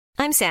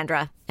I'm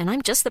Sandra, and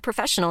I'm just the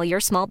professional your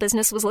small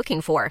business was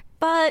looking for.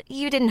 But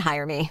you didn't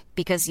hire me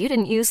because you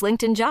didn't use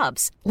LinkedIn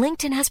Jobs.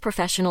 LinkedIn has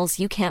professionals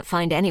you can't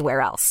find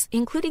anywhere else,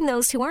 including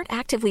those who aren't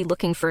actively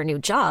looking for a new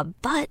job,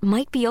 but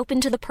might be open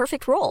to the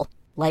perfect role,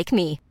 like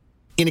me.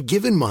 In a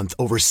given month,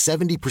 over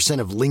 70%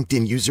 of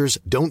LinkedIn users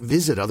don't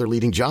visit other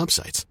leading job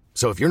sites.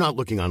 So if you're not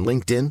looking on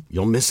LinkedIn,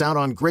 you'll miss out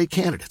on great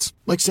candidates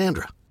like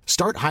Sandra.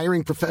 Start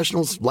hiring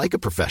professionals like a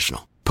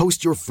professional.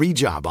 Post your free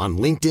job on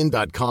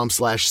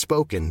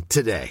linkedin.com/spoken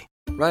today.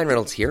 Ryan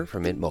Reynolds here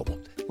from Mint Mobile.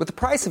 With the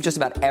price of just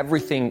about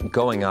everything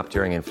going up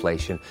during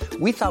inflation,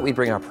 we thought we'd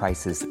bring our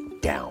prices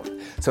down.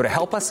 So to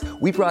help us,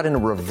 we brought in a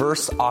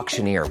reverse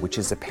auctioneer, which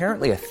is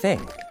apparently a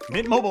thing.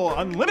 Mint Mobile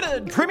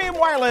Unlimited Premium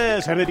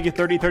Wireless. How to get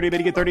 30, 30, bit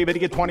to get 30, bit to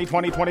get 20,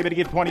 20, 20, bit to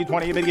get 20,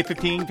 20, bit to get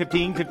 15,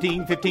 15,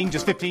 15, 15,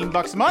 just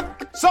 $15 a month?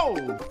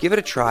 Sold! Give it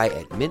a try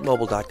at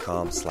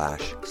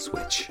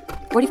mintmobile.com/switch.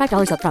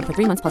 $45 up front for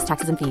 3 months plus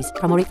taxes and fees.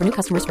 Promo rate for new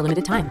customers for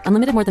limited time.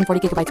 Unlimited more than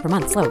 40 gigabytes per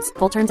month. Slows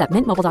full terms at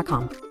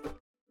mintmobile.com.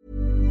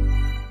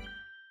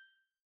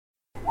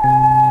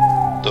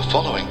 The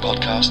following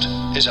podcast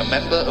is a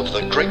member of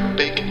the Great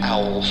Big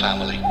Owl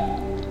family.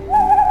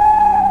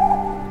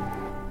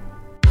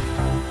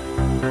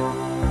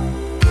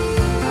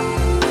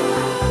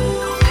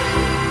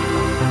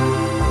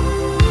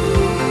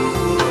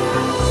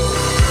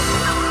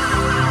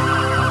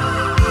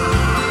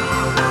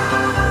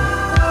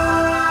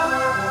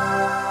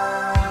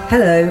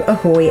 Hello,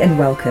 ahoy, and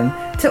welcome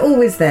to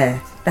Always There,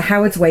 the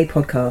Howard's Way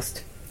podcast.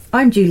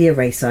 I'm Julia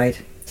Rayside.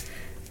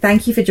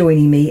 Thank you for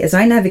joining me as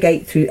I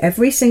navigate through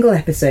every single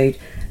episode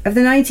of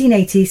the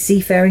 1980s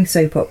seafaring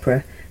soap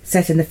opera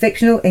set in the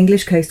fictional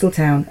English coastal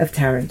town of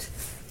Tarrant.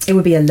 It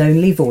would be a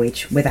lonely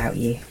voyage without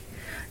you.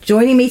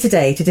 Joining me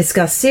today to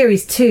discuss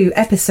Series 2,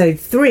 Episode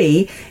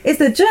 3 is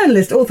the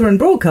journalist, author and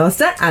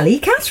broadcaster, Ali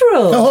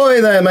Catterall.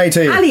 Ahoy there,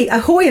 matey. Ali,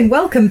 ahoy and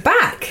welcome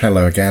back.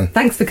 Hello again.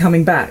 Thanks for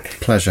coming back.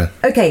 Pleasure.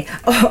 Okay,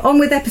 on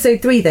with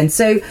Episode 3 then.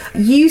 So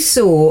you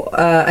saw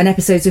an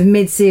episode of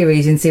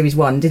mid-series in Series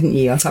 1, didn't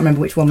you? I can't remember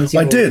which one was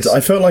yours. I did.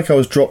 I felt like I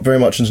was dropped very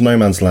much into no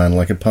man's land,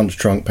 like a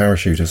punch-drunk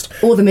parachutist.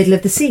 Or the middle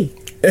of the sea.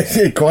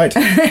 Quite.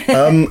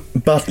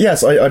 But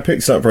yes, I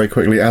picked it up very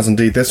quickly, as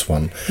indeed this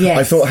one. Yes.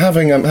 I thought,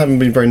 having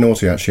been very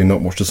naughty actually and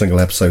not watched a single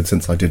episode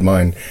since I did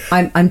mine.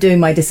 I'm doing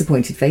my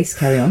disappointed face,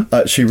 carry on.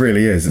 She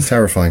really is, it's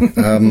terrifying.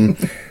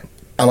 And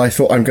I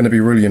thought I'm going to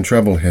be really in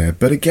trouble here,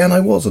 but again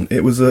I wasn't.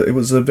 It was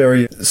a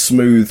very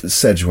smooth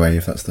segue,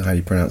 if that's how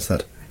you pronounce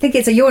that. I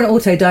think you're an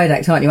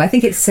autodidact, aren't you? I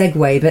think it's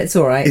Segway, but it's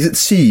all right. Is it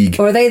Sieg?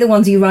 Or are they the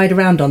ones you ride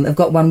around on that have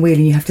got one wheel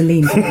and you have to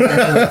lean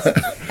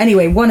forward?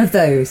 Anyway, one of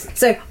those.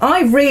 So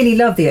I really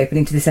love the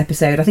opening to this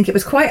episode. I think it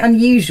was quite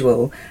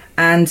unusual,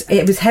 and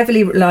it was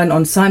heavily reliant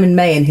on Simon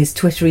May and his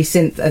twittery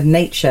synth of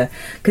nature,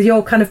 because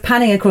you're kind of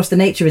panning across the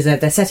nature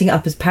reserve. They're setting it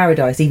up as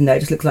paradise, even though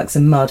it just looks like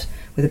some mud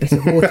with a bit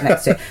of water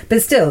next to it.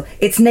 But still,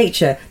 it's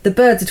nature. The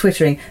birds are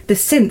twittering. The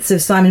synths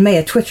of Simon May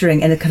are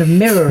twittering and a kind of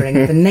mirroring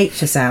of the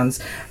nature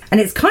sounds. And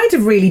it's kind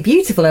of really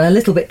beautiful and a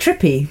little bit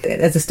trippy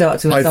as a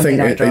start to a Sunday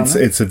night drama. I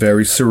think it's a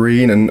very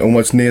serene and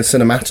almost near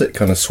cinematic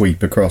kind of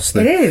sweep across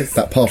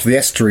that part of the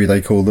estuary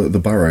they call the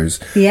Burrows.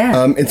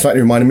 Yeah. In fact,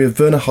 it reminded me of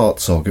Werner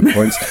Herzog at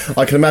points.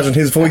 I can imagine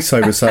his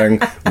voiceover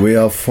saying, "We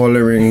are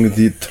following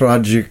the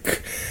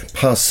tragic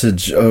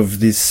passage of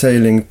the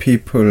sailing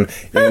people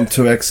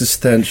into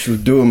existential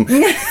doom."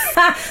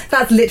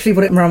 That's literally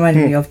what it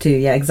reminded me of too.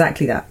 Yeah,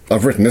 exactly that.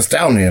 I've written this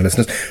down here,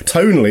 listeners.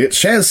 Tonally, it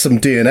shares some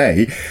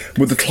DNA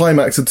with the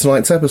climax of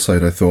tonight's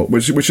episode, I thought,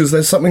 which is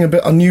there's something a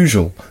bit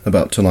unusual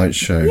about tonight's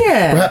show.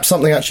 Yeah. Perhaps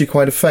something actually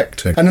quite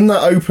affecting. And in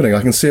that opening,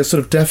 I can see a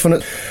sort of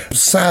definite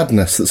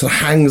sadness that sort of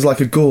hangs like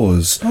a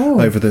gauze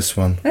over this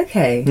one.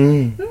 Okay.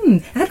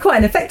 It had quite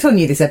an effect on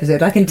you, this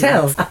episode, I can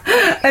tell.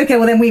 Okay,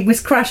 well then we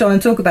must crash on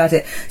and talk about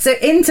it. So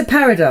into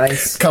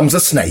paradise comes a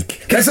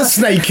snake. There's a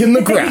snake in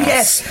the grass.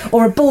 Yes,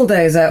 or a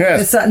bulldozer,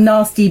 yes. A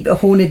nasty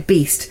horned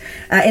beast,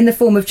 in the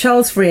form of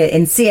Charles Freer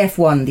in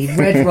CF1, the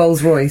red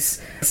Rolls Royce.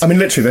 I mean,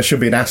 literally, there should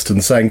be an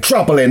Aston saying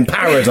 "Trouble in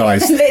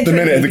Paradise" the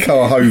minute the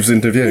car hoves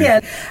into view.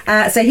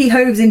 Yeah. So he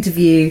hoves into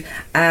view,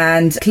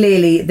 and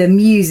clearly the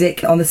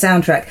music on the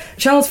soundtrack.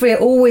 Charles Freer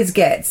always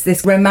gets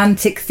this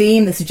romantic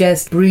theme that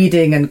suggests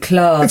breeding and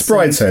class. It's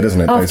Brideshead,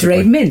 isn't it? After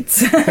 8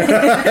 minutes.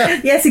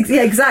 Yes,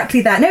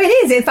 exactly that. No, it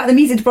is. In fact, the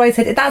music to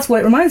Brideshead, that's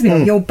what it reminds me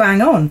of. You're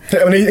bang on.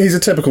 I mean, he's a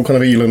typical kind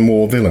of Elan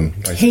Moore villain.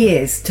 Basically. He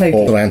is,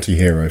 totally. Or an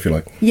anti-hero, if you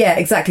like. Yeah,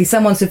 exactly.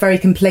 Someone so very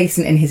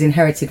complacent in his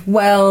inherited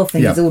wealth,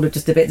 and he's all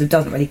just a bit that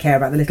doesn't really care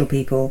about the little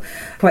people.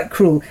 Quite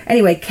cruel.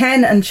 Anyway,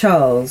 Ken and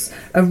Charles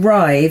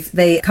arrive.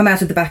 They come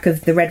out of the back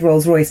of the red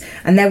Rolls Royce,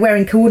 and they're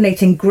wearing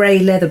coordinating grey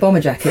leather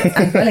bomber jackets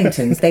and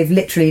Wellingtons. They've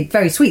literally,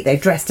 very sweet,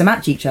 they've dressed to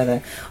match each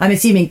other. I'm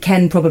assuming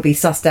Ken probably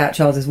sussed out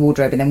Charles's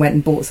wardrobe and then went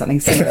and bought something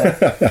similar,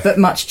 but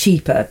much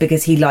cheaper,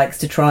 because he likes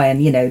to try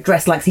and,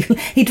 dress like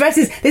he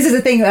dresses. This is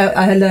a thing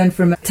I learned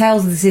from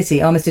Tales of the City,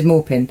 Armistead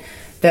Maupin.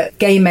 that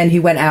gay men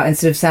who went out in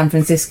sort of San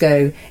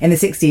Francisco in the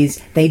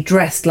 60s, they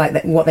dressed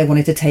like what they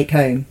wanted to take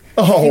home.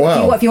 Oh,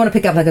 wow. If you want to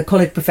pick up like a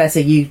college professor,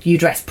 you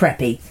dress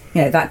preppy.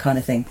 You know, that kind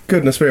of thing.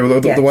 Goodness me.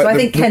 So I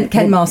think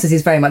Ken Masters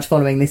is very much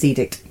following this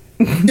edict.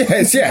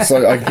 Yes,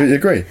 I completely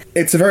agree.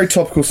 It's a very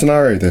topical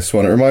scenario, this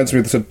one. It reminds me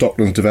of the sort of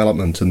Docklands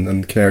Development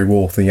and Canary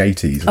Wharf in the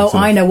 80s. Oh,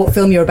 I know what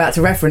film you're about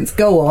to reference.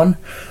 Go on.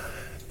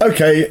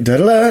 Okay,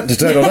 shut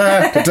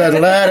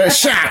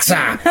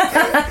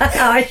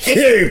up!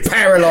 You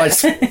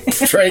paralysed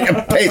streak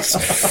of piss.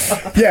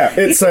 Yeah,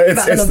 it's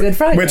Long Good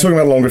Friday. We're talking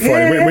about Long Good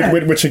Friday,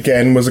 Yeah. which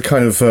again was a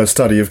kind of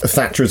study of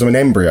Thatcherism in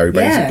embryo,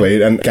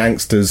 basically, and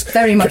gangsters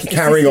Very much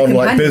carrying on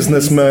like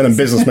businessmen and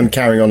businessmen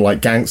carrying on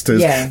like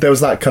gangsters. Yeah. There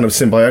was that kind of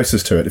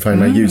symbiosis to it, if I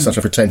may use such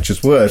a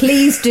pretentious word.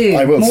 Please do.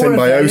 I will. More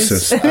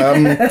Symbiosis.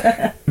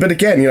 But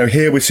again,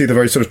 here we see the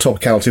very sort of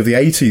topicality of the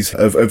 80s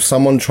of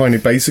someone trying to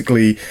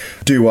basically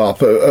do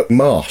up a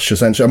marsh,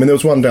 essentially. I mean, there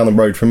was one down the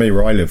road from me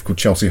where I live called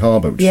Chelsea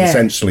Harbour, which is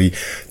essentially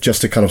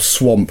just a kind of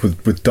swamp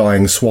with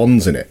dying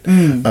swans in it.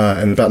 And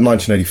about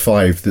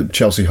 1985, the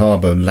Chelsea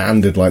Harbour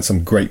landed like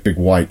some great big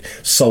white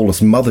soulless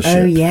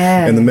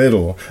mothership in the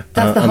middle.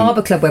 That's the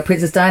Harbour Club where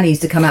Princess Diana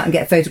used to come out and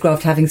get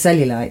photographed having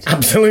cellulite.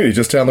 Absolutely,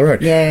 just down the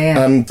road.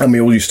 Yeah. And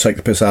we all used to take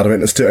the piss out of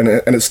it,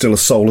 and it's still a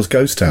soulless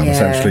ghost town,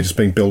 essentially, just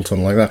being built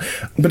on like that.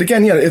 But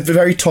again, it's a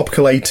very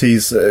topical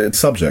 80s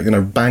subject,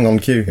 bang on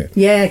cue here.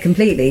 Yeah,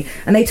 completely.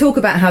 And they talk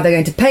about how they're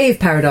going to pave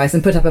Paradise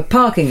and put up a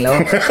parking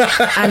lot.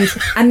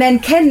 and then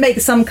Ken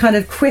makes some kind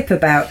of quip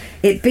about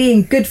it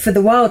being good for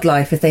the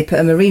wildlife if they put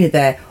a marina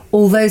there.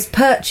 All those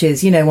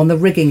perches, on the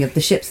rigging of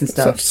the ships and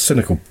stuff. Such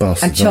cynical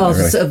bastards. And Charles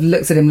really? sort of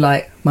looks at him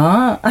like,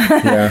 "Ma."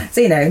 Yeah.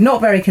 So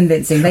not very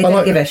convincing. They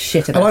don't give a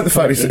shit about. I like the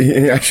fact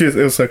he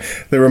actually also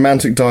the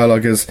romantic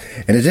dialogue is,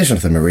 in addition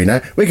to the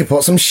marina, we could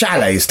put some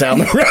chalets down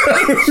the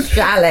road.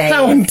 Chalet.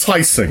 How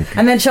enticing!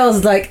 And then Charles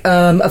is like,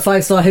 a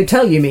 5-star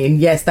hotel, you mean?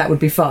 Yes, that would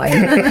be fine.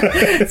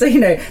 So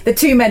the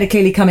two men are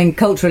clearly coming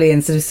culturally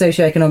and sort of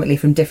socioeconomically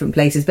from different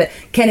places, but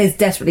Ken is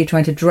desperately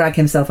trying to drag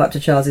himself up to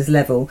Charles's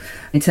level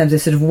in terms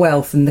of sort of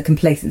wealth and the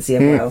complacency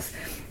of wealth.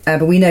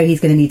 But we know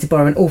he's going to need to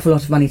borrow an awful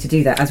lot of money to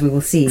do that, as we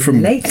will see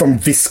later. From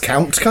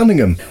Viscount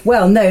Cunningham.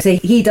 Well, no, so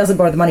he doesn't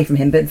borrow the money from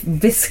him, but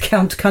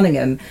Viscount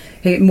Cunningham,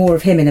 more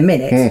of him in a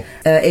minute,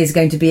 is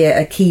going to be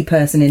a key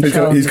person in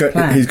Charles'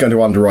 plan. He's going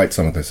to underwrite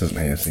some of this, isn't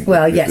he?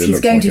 Well, yes,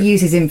 he's going to use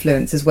his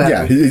influence as well.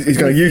 Yeah, he's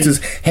going to use his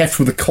heft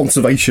with the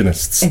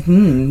conservationists,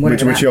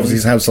 which he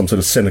obviously has some sort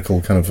of cynical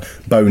kind of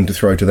bone to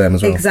throw to them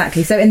as well.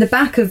 Exactly. So in the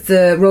back of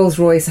the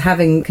Rolls-Royce,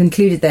 having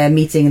concluded their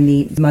meeting in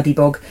the muddy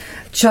bog,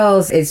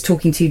 Charles is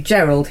talking to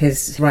Gerald,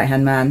 his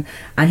right-hand man,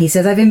 and he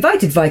says, "I've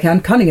invited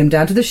Viscount Cunningham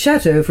down to the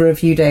chateau for a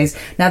few days."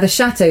 Now, the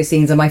chateau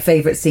scenes are my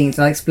favourite scenes,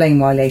 and I'll explain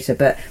why later,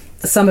 but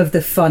some of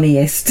the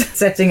funniest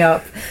setting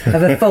up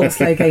of a false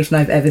location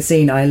I've ever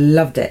seen. I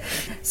loved it.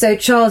 So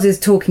Charles is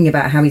talking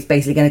about how he's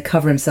basically going to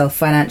cover himself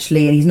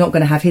financially, and he's not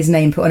going to have his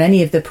name put on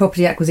any of the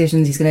property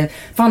acquisitions. He's going to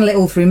funnel it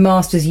all through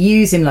Masters,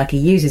 use him like he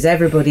uses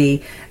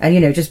everybody,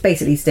 and just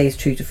basically stays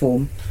true to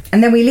form.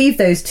 And then we leave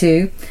those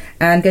two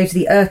and go to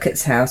the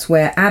Urquhart's house,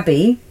 where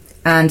Abby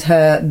and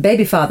her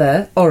baby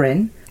father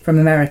Orrin from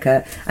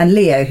America, and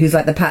Leo, who's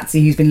like the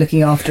patsy who's been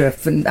looking after her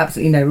for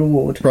absolutely no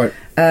reward, right,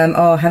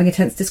 are having a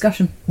tense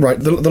discussion. Right.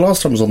 The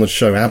last time I was on the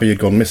show, Abby had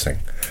gone missing.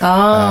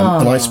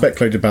 And I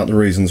speculated about the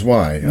reasons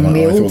why. And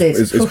we I all thought did.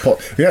 It's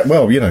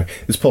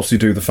possibly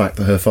due to the fact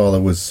that her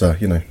father was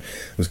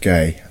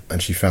gay,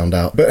 and she found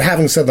out. But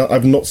having said that,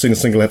 I've not seen a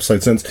single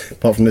episode since,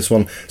 apart from this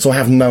one, so I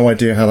have no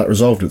idea how that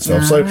resolved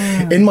itself. So,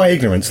 in my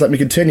ignorance, let me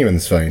continue in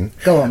this vein.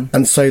 Go on.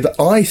 And say that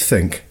I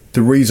think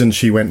the reason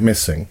she went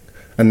missing,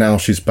 and now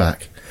she's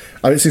back,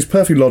 and this is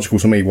perfectly logical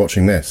to me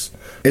watching this,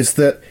 is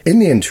that in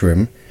the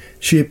interim,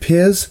 she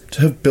appears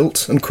to have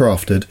built and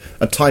crafted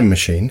a time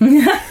machine.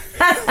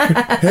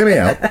 Hear me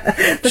out.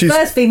 She's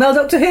first female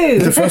Doctor Who.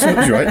 The first one,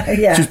 right?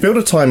 Yeah. She's built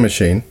a time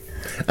machine,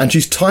 and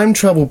she's time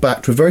travelled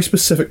back to a very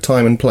specific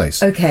time and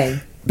place. Okay.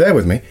 Bear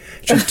with me.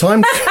 She's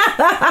time...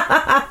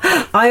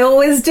 I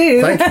always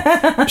do.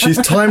 Thank you. She's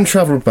time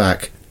travelled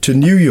back to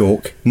New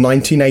York,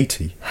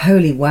 1980.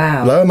 Holy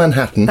wow. Lower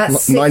Manhattan,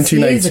 That's 6 1980.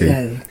 years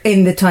ago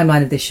in the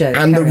timeline of this show.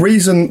 And the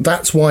reason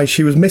that's why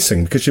she was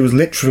missing, because she was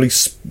literally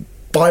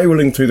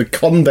spiralling through the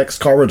convex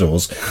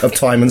corridors of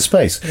time and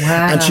space.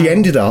 Wow. And she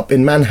ended up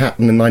in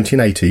Manhattan in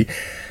 1980,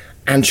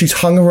 and she's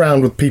hung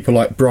around with people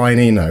like Brian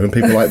Eno and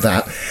people like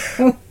that,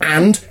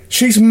 and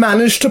she's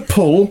managed to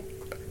pull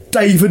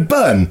David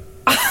Byrne.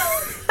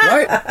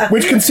 Right?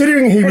 Which,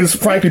 considering he was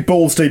frankly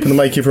balls deep in The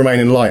Making of Remain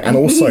in Light, and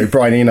also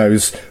Brian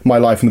Eno's My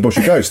Life in the Bush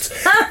of Ghosts,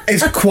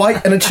 is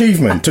quite an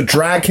achievement to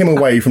drag him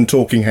away from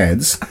Talking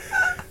Heads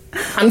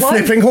and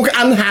flipping hook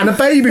and had a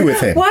baby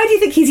with him. Why do you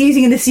think he's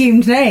using an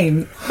assumed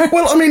name?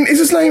 Well, I mean, is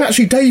his name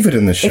actually David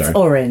in this show? It's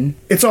Orrin.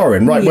 It's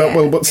Orrin, right? Yeah.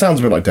 Well, it sounds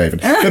a bit like David.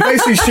 But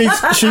basically,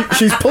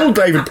 she's pulled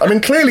David. I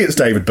mean, clearly it's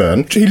David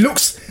Byrne. He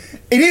looks.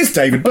 It is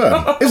David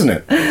Byrne, isn't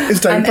it?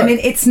 It's David Byrne. I mean,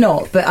 it's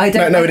not, but I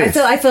don't. No, it is.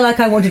 I feel like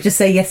I want to just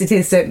say yes, it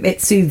is, so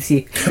it soothes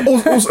you.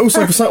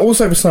 Also,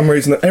 for some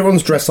reason,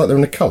 everyone's dressed like they're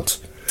in a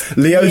cult.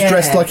 Leo's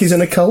dressed like he's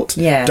in a cult.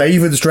 Yeah.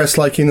 David's dressed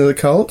like he's in a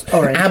cult.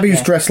 Orange,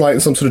 Abby's dressed like in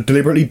some sort of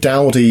deliberately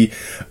dowdy,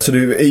 sort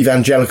of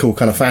evangelical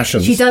kind of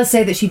fashion. She does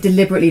say that she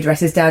deliberately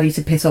dresses dowdy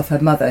to piss off her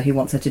mother, who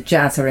wants her to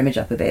jazz her image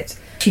up a bit.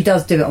 She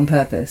does do it on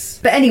purpose.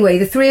 But anyway,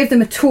 the three of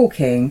them are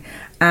talking,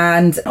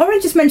 and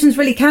Orange just mentions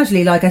really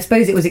casually, like, I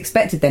suppose it was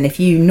expected then, if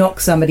you knock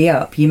somebody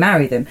up, you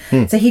marry them.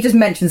 So he just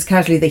mentions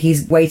casually that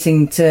he's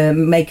waiting to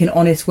make an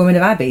honest woman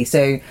of Abby.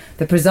 So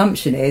the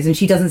presumption is, and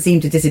she doesn't seem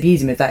to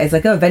disabuse him of that, it's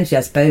like, oh, eventually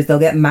I suppose they'll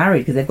get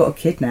married because they've got a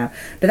kid now.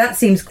 But that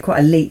seems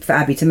quite a leap for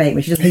Abby to make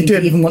when she doesn't seem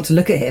to even want to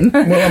look at him.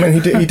 Well, I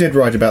mean, he did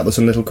write about this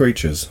in Little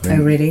Creatures. I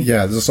mean, Oh, really?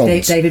 Yeah, there's a song.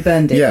 David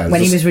Byrne did, Yeah,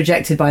 when he was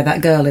rejected by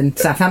that girl in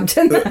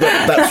Southampton.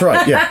 That's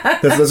right, yeah.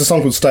 There's a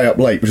song called Stay Up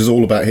Late, which is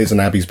all about his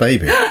and Abby's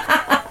baby.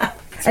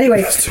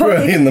 Anyway, It's too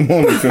early in the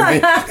morning for me.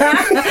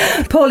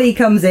 Polly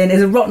comes in,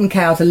 is a rotten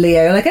cow to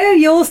Leo, like, oh,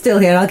 you're still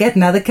here, I'll get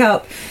another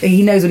cup.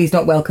 He knows when he's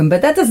not welcome,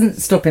 but that doesn't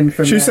stop him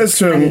from... She says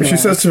to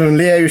him,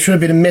 Leo, you should have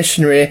been a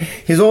missionary.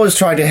 He's always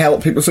trying to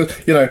help people. So,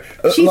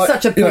 She's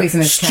such a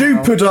poisonous cow.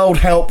 Stupid old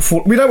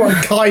helpful. We don't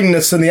want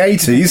kindness in the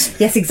 80s.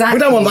 Yes, exactly. We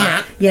don't want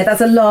that. Yeah,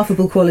 that's a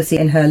laughable quality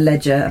in her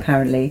ledger,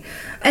 apparently.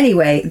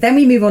 Anyway, then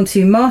we move on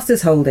to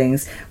Masters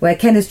Holdings, where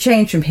Ken has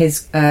changed from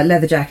his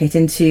leather jacket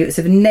into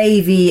sort of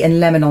navy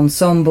and lemon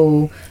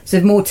ensemble,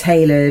 sort of more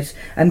tailored.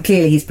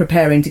 Clearly he's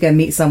preparing to go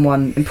meet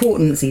someone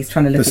important, so he's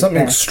trying to look There's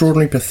something best.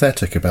 extraordinarily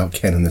pathetic about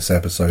Ken in this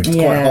episode. It's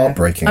quite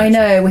heartbreaking. I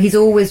know, he's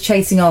always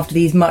chasing after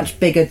these much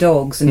bigger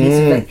dogs and he's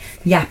sort of like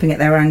yapping at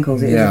their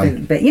ankles.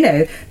 But,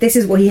 this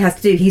is what he has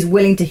to do. He's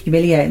willing to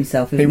humiliate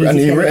himself if he's going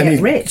to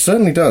get rich.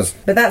 Certainly does.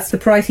 But that's the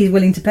price he's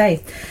willing to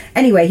pay.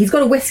 Anyway, he's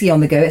got a whiskey on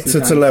the go. It's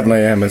 11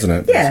 a.m, isn't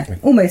it? Yeah,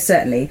 basically? Almost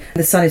certainly.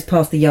 The sun is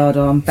past the yard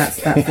arm. That's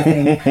the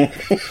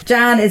thing.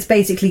 Jan is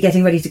basically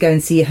getting ready to go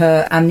and see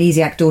her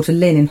amnesiac daughter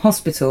Lynn in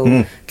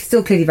hospital.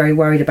 Still clearly very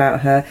worried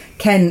about her.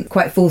 Ken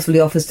quite forcefully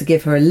offers to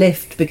give her a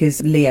lift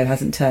because Leo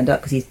hasn't turned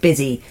up because he's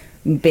busy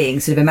being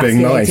sort of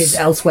emasculated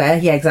elsewhere.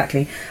 Yeah,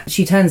 exactly.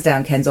 She turns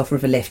down Ken's offer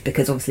of a lift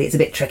because obviously it's a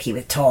bit tricky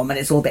with Tom and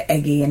it's all a bit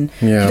eggy, and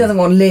she doesn't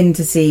want Lynn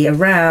to see a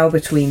row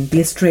between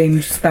the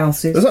estranged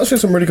spouses. There's actually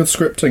some really good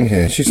scripting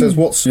here. She says,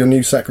 what's your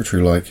new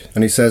secretary like?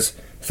 And he says,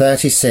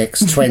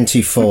 36,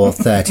 24,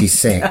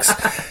 36.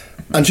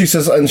 And she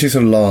sort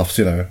of laughs,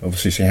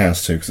 obviously she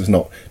has to because it's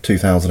not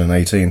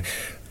 2018.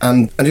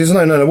 And she says,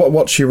 no,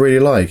 what's she really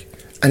like?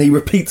 And he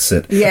repeats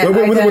it. Yeah,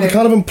 with a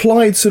kind of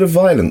implied sort of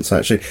violence,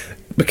 actually.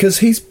 Because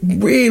he's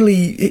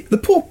really... the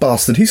poor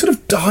bastard, he's sort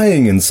of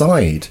dying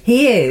inside.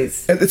 He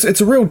is. It's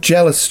a real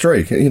jealous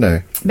streak,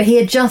 But he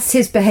adjusts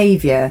his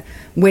behaviour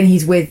when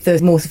he's with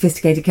the more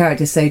sophisticated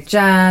characters. So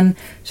Jan,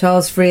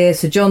 Charles Freer,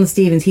 Sir John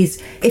Stevens.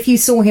 If you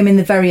saw him in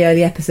the very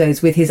early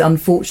episodes with his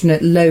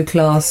unfortunate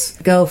low-class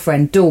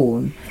girlfriend,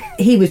 Dawn,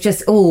 he was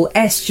just all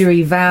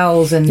estuary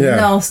vowels and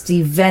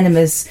nasty,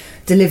 venomous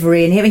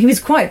delivery. And he was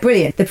quite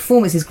brilliant. The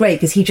performance is great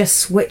because he just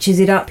switches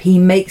it up. He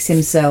makes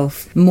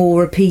himself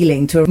more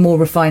appealing to a more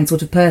refined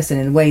sort of person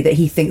in a way that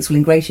he thinks will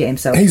ingratiate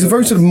himself. He's a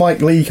very sort of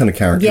Mike Leigh kind of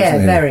character,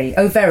 isn't he? Very.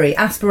 Oh, very.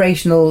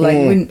 Aspirational, like,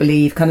 wouldn't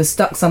believe, kind of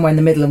stuck somewhere in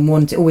the middle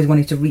and always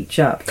wanting to reach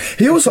up.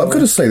 He also, I've got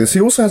to say this,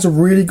 he also has a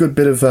really good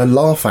bit of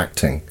laugh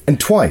acting. And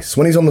twice,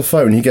 when he's on the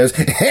phone, he goes,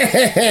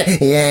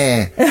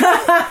 yeah.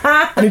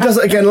 And he does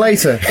it again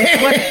later.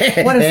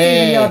 One of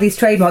Stephen Yardley's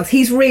trademarks.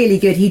 He's really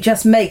good. He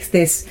just makes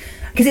this...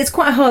 Because it's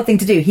quite a hard thing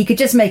to do. He could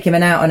just make him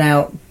an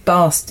out-and-out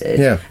bastard.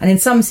 Yeah. And in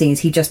some scenes,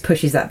 he just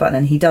pushes that button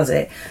and he does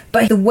it.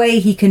 But the way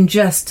he can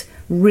just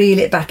reel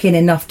it back in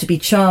enough to be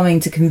charming,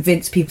 to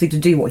convince people to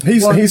do what he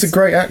wants. He's a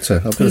great actor,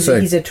 I've got to say.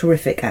 He's a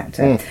terrific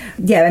actor.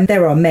 Yeah, and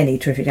there are many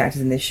terrific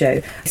actors in this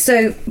show.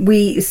 So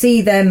we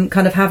see them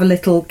kind of have a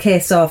little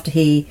kiss after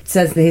he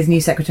says that his new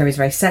secretary is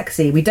very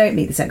sexy. We don't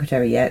meet the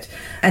secretary yet.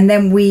 And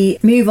then we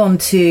move on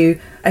to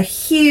a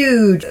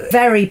huge,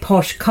 very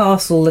posh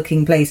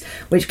castle-looking place,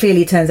 which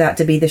clearly turns out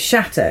to be the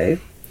Chateau.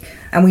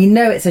 And we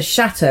know it's a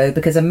chateau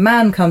because a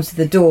man comes to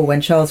the door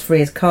when Charles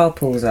Freer's car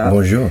pulls up.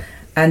 Bonjour.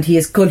 And he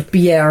is called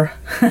Pierre.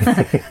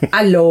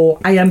 Hello,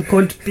 I am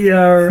called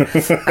Pierre.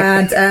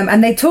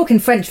 And they talk in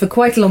French for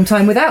quite a long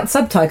time without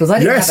subtitles. I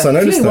didn't have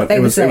a clue what they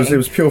were saying. It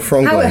was pure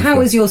franglais. How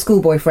was your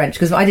schoolboy French?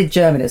 Because I did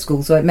German at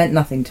school, so it meant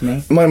nothing to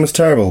me. Mine was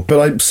terrible, but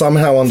I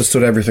somehow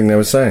understood everything they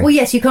were saying. Well,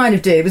 yes, you kind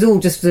of do. It was all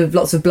just sort of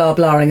lots of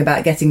blah-blahing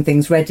about getting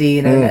things ready,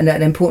 and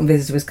an important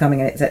visitor was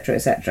coming, etc.,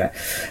 etc.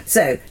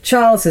 So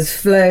Charles has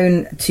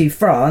flown to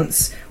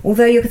France,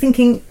 although you're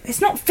thinking, it's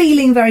not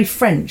feeling very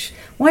French.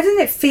 Why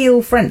doesn't it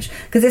feel French?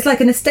 Because it's like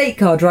an estate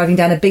car driving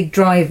down a big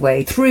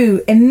driveway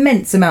through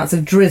immense amounts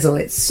of drizzle.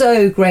 It's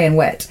so grey and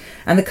wet.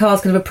 And the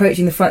car's kind of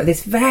approaching the front of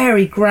this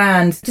very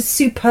grand, just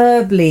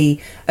superbly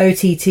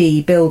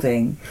OTT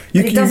building.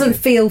 But it doesn't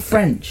feel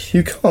French.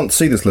 You can't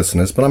see this,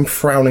 listeners, but I'm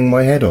frowning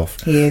my head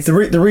off. He is. The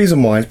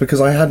reason why is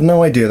because I had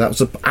no idea that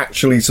was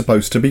actually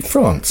supposed to be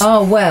France.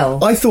 Oh,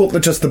 well. I thought that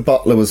just the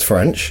butler was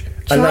French.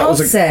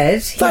 Charles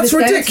said he was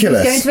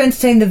ridiculous. Going to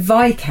entertain the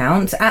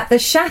Viscount at the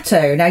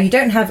Chateau. Now, you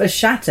don't have a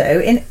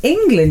chateau in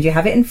England, you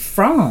have it in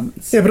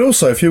France. Yeah, but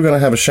also, if you were going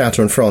to have a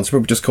chateau in France, we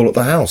would just call it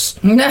the house.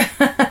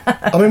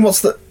 I mean,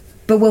 what's the...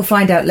 But we'll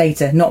find out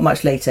later, not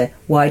much later,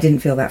 why I didn't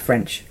feel that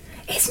French.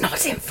 It's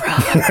not in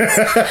France.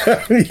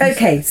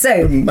 Okay,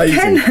 so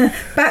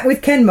back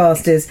with Ken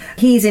Masters.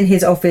 He's in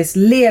his office.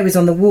 Leo is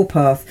on the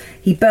warpath.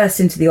 He bursts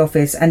into the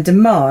office and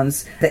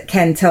demands that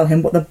Ken tell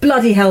him what the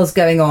bloody hell's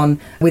going on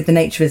with the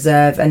nature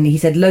reserve. And he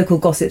said local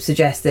gossip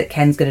suggests that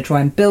Ken's going to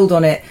try and build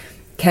on it.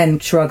 Ken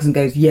shrugs and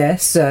goes,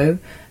 yes, so...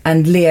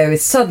 And Leo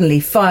is suddenly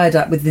fired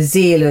up with the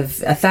zeal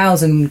of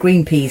 1,000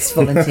 Greenpeace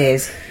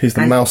volunteers. He's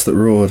the mouse that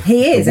roared.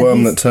 He is. The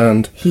worm that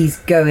turned. He's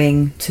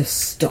going to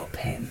stop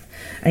him.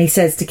 And he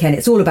says to Ken,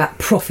 it's all about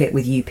profit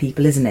with you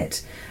people, isn't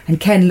it? And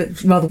Ken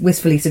looks rather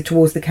wistfully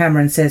towards the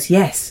camera and says,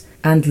 yes,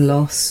 and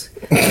loss.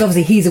 Because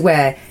obviously he's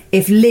aware,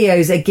 if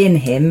Leo's agin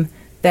him,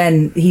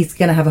 then he's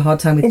going to have a hard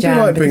time with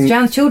Jan. Because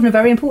Jan's children are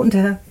very important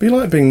to her. Be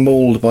like being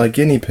mauled by a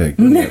guinea pig,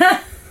 wouldn't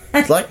it?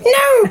 It's like, no,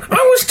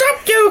 I will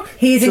stop you.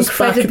 He's just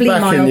incredibly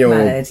back in your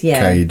mild-mannered.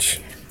 cage.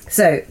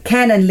 So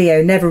Ken and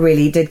Leo never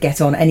really did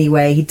get on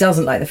anyway. He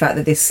doesn't like the fact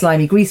that this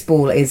slimy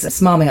greaseball is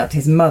smarming up to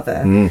his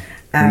mother.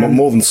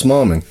 More than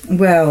smarming.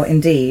 Well,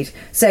 indeed.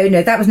 So,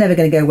 no, that was never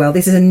going to go well.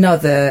 This is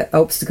another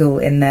obstacle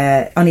in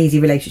their uneasy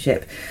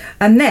relationship.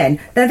 And then,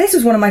 now this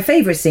was one of my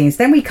favourite scenes.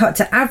 Then we cut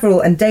to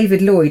Avril and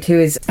David Lloyd, who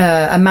is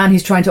a man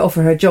who's trying to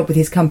offer her a job with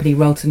his company,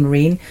 Ralton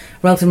Marine.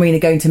 Ralton Marine are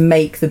going to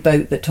make the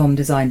boat that Tom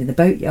designed in the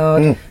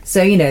boatyard.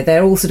 So, you know,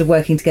 they're all sort of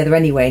working together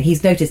anyway. And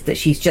he's noticed that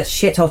she's just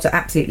shit hot at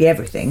absolutely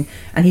everything.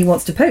 And he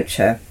wants to poach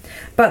her.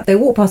 But they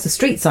walk past a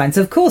street sign,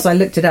 so of course I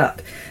looked it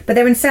up. But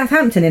they're in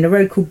Southampton in a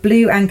road called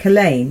Blue Anchor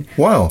Lane.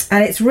 Wow.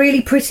 And it's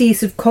really pretty,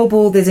 sort of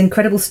cobbled. There's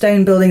incredible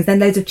stone buildings, then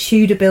loads of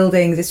Tudor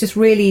buildings. It's just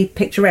really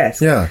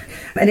picturesque. Yeah.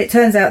 And it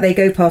turns out they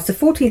go past a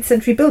 14th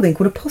century building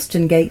called a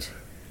postern gate.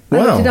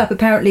 I looked it up.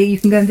 Apparently you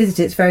can go and visit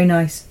it. It's very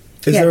nice.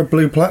 Is there a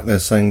blue plaque there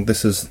saying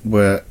this is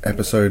where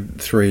episode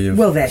 3 of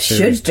Well, there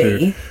should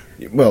be. 2...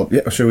 Well,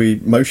 yeah, shall we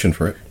motion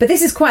for it? But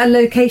this is quite a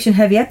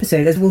location-heavy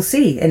episode, as we'll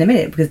see in a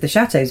minute, because the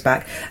chateau's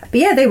back. But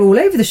yeah, they were all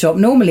over the shop.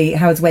 Normally,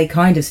 Howard's Way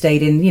kind of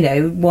stayed in, you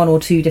know, 1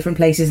 or 2 different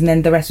places, and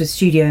then the rest was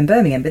studio in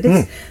Birmingham. But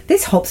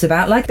this hops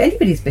about like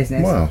anybody's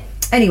business. Wow.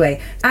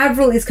 Anyway,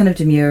 Avril is kind of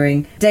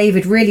demurring.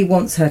 David really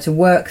wants her to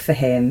work for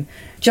him.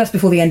 Just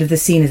before the end of the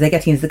scene, as they're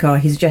getting into the car,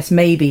 he suggests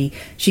maybe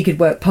she could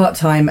work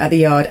part-time at the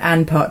yard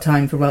and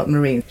part-time for Ralton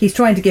Marine. He's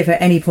trying to give her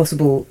any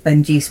possible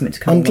inducement to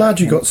come. I'm glad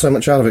you got so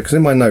much out of it, because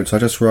in my notes I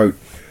just wrote,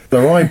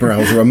 their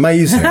eyebrows are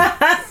amazing.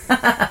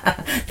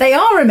 They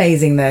are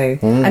amazing, though.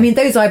 I mean,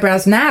 those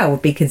eyebrows now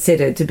would be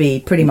considered to be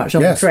pretty much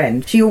on the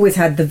trend. She always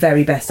had the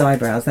very best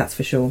eyebrows, that's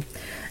for sure.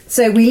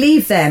 So we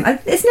leave them.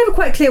 It's never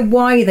quite clear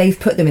why they've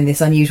put them in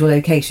this unusual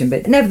location,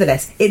 but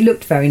nevertheless, it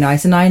looked very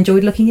nice and I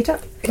enjoyed looking it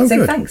up. Oh, so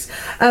good. Thanks.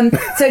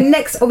 So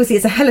next, obviously,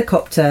 it's a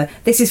helicopter.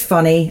 This is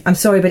funny. I'm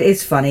sorry, but it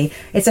is funny.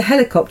 It's a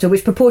helicopter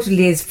which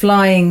purportedly is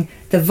flying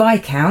the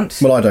Viscount.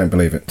 Well, I don't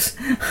believe it.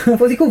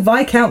 What's he called?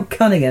 Viscount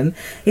Cunningham.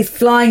 Is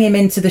flying him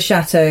into the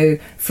chateau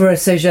for a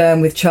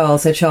sojourn with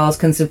Charles, so Charles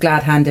can sort of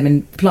glad hand him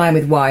and ply him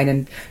with wine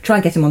and try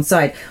and get him on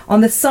side. On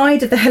the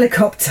side of the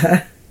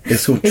helicopter...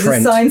 It's called There's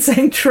Trent. a sign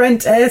saying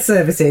Trent Air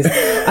Services.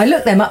 I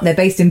looked them up. They're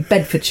based in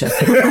Bedfordshire.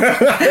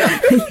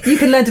 You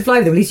can learn to fly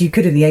with them. At least you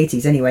could in the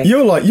 80s anyway.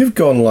 You've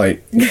gone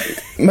like,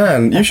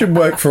 man, you should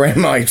work for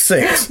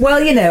MI6. Well,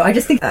 you know, I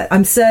just think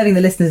I'm serving the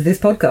listeners of this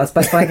podcast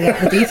by finding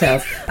out the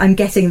details. I'm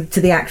getting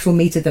to the actual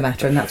meat of the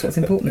matter, and that's what's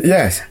important.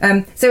 Yes.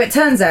 So it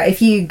turns out if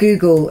you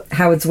Google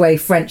Howard's Way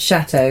French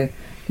Chateau,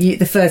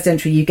 the first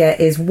entry you get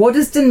is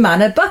Waddesdon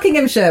Manor,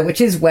 Buckinghamshire,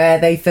 which is where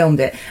they filmed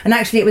it. And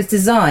actually it was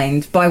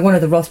designed by one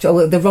of the Rothschilds.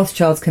 Well, the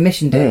Rothschilds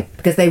commissioned it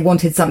because they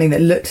wanted something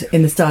that looked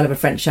in the style of a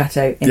French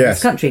chateau in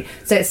this country.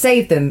 So it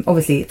saved them,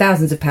 obviously,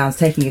 thousands of pounds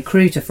taking a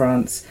crew to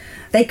France.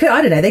 They could,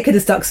 I don't know, they could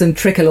have stuck some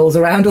tricolours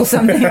around or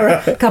something, or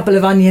a couple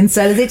of onion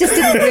sellers. It just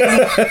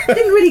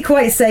didn't really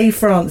quite save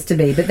France to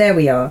me, but there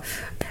we are.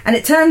 And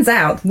it turns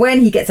out,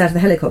 when he gets out of the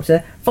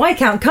helicopter,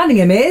 Viscount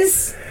Cunningham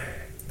is...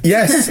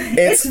 Yes,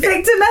 it's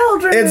Victor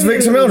Meldrew. It's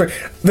Victor Meldrew.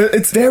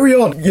 It's very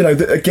odd, you know.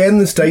 Again,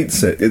 the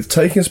states it's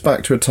taking us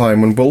back to a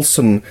time when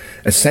Wilson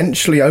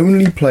essentially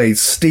only played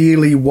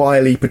steely,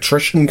 wily,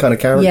 patrician kind of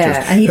characters.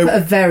 Yeah, and he put a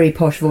very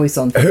posh voice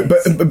on things.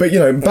 But you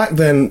know, back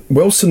then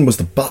Wilson was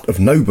the butt of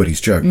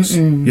nobody's jokes.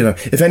 You know,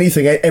 if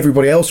anything,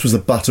 everybody else was the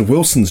butt of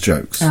Wilson's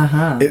jokes.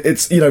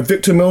 It's you know,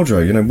 Victor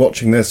Meldrew. You know,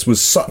 watching this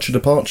was such a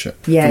departure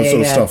from the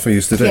sort of stuff he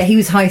used to do. Yeah, he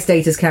was high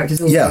status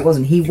characters. Also,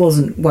 wasn't he?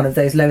 Wasn't one of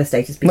those lower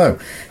status people. No.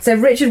 So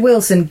Richard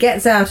Wilson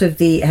gets out of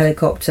the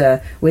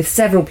helicopter with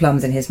several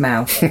plums in his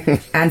mouth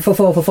and fours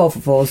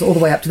all the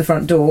way up to the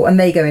front door, and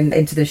they go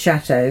into the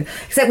chateau,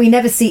 except we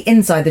never see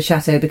inside the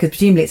chateau because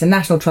presumably it's a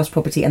National Trust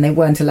property and they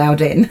weren't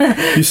allowed in.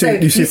 You see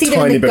a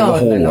tiny bit of the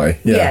hallway.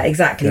 Yeah,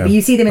 exactly. But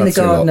you see them in the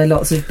garden a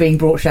lot, sort of being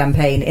brought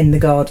champagne in the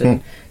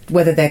garden.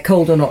 Whether they're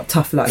cold or not,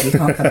 tough luck, you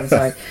can't come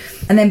inside.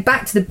 And then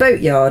back to the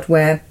boatyard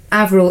where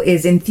Avril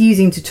is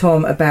enthusing to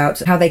Tom about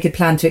how they could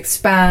plan to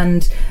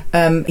expand.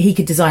 He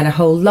could design a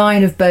whole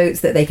line of boats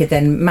that they could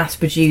then mass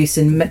produce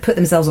and put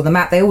themselves on the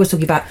map. They always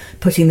talk about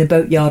putting the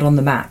boatyard on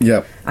the map.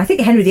 Yep. I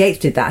think Henry VIII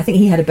did that. I think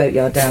he had a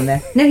boatyard down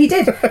there. No, he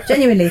did.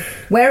 Genuinely.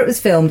 Where it was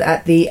filmed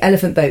at the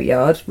Elephant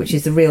Boatyard, which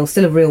is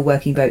still a real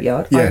working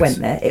boatyard. Yes. I went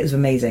there. It was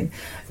amazing.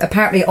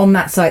 Apparently on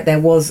that site there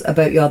was a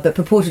boatyard that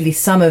purportedly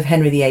some of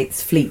Henry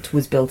VIII's fleet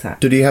was built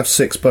at. Did he have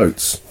 6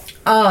 boats?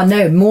 Oh,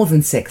 no, more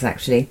than 6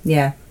 actually.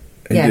 Yeah.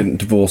 He didn't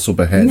divorce or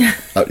behead.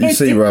 You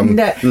see where I'm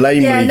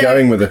lamely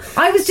going with it.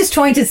 I was just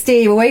trying to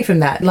steer you away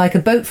from that, like a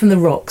boat from the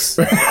rocks.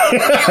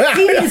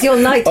 Here's your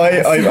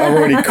lighthouse. I've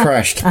already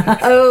crashed.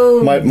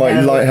 Oh, my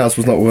lighthouse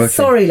was not working.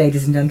 Sorry,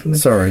 ladies and gentlemen.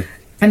 Sorry.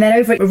 And then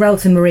over at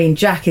Relton Marine,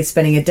 Jack is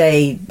spending a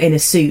day in a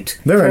suit.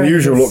 Very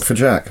unusual look for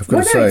Jack, I've got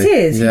to say. Well, no, it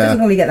is. Yeah. He doesn't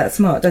normally get that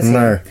smart, does he?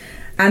 No.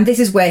 And this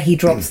is where he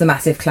drops the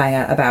massive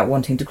clanger about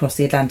wanting to cross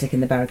the Atlantic in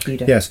the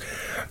Barracuda. Yes.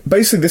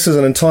 Basically, this is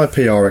an entire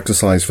PR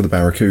exercise for the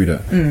Barracuda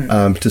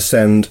to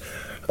send...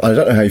 I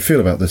don't know how you feel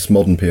about this,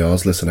 modern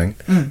PRs listening,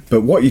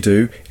 but what you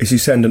do is you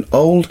send an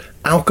old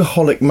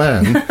alcoholic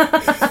man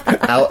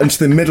out into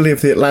the middle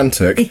of the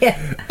Atlantic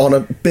on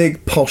a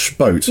big posh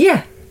boat.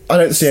 Yeah. I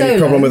don't see any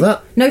problem with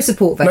that. No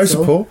support vessel. No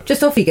support.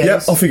 Just off he goes.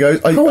 Yep, off he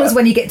goes. Call us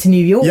when you get to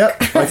New York.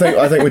 Yep, I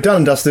think we're done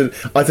and dusted.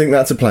 I think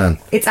that's a plan.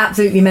 It's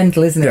absolutely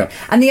mental, isn't it? Yeah.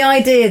 And the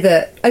idea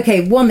that,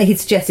 okay, one that he'd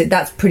suggested,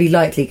 that's pretty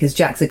likely because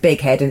Jack's a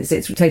big head and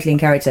it's totally in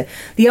character.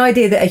 The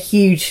idea that a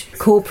huge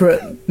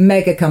corporate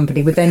mega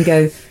company would then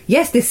go,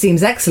 yes, this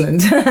seems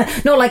excellent.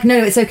 Not like, no,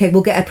 it's okay,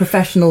 we'll get a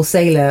professional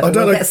sailor. Or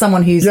we'll get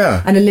someone who's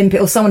an Olympic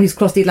or someone who's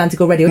crossed the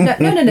Atlantic already. Or,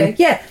 no.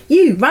 Yeah,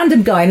 you,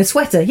 random guy in a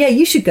sweater. Yeah,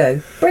 you should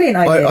go. Brilliant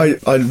idea.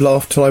 I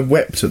laughed till I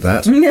wept at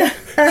that.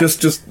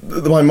 just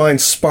my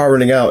mind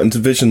spiralling out into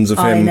visions of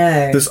him,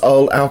 this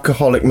old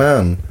alcoholic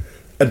man,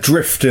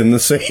 adrift in the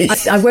sea.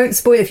 I won't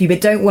spoil it for you, but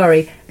don't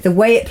worry. The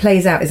way it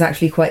plays out is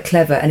actually quite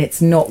clever, and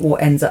it's not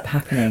what ends up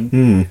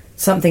happening.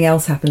 Something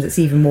else happens that's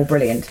even more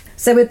brilliant.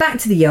 So we're back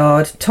to the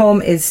yard.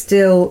 Tom is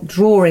still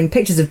drawing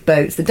pictures of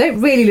boats that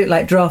don't really look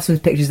like draftsman's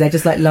pictures. They're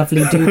just like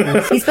lovely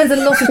doodles. He spends a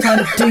lot of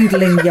time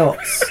doodling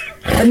yachts.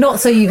 But not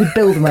so you could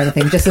build them or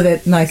anything, just so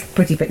they're nice,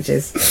 pretty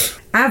pictures.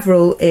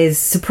 Avril is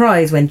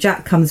surprised when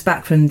Jack comes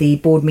back from the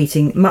board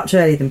meeting much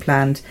earlier than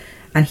planned,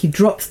 and he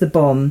drops the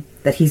bomb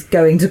that he's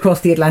going to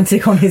cross the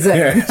Atlantic on his own.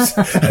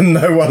 Yes. And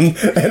no one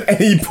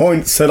at any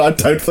point said, I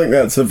don't think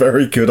that's a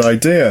very good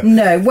idea.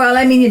 No, well,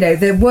 I mean,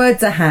 the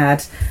words are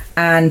had,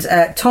 and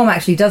Tom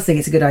actually does think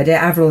it's a good idea.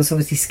 Avril is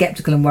obviously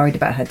sceptical and worried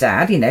about her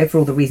dad, for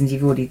all the reasons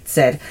you've already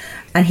said.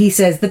 And he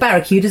says, the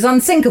Barracuda's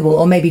unsinkable,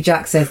 or maybe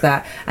Jack says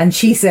that, and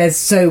she says,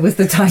 so was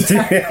the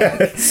Titanic.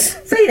 Yes.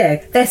 So,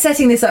 they're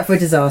setting this up for a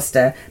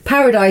disaster.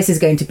 Paradise is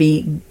going to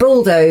be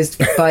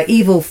bulldozed by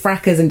evil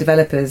frackers and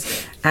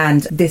developers,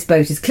 and this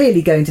boat is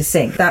clearly going to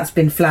sink. That's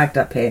been flagged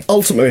up here.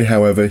 Ultimately,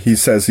 however, he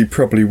says he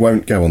probably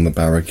won't go on the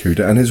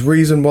Barracuda, and his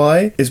reason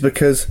why is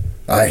because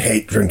I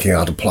hate drinking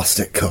out of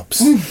plastic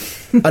cups.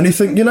 And you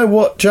think, you know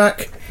what,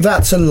 Jack?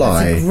 That's a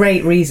lie. That's a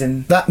great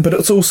reason. But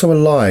it's also a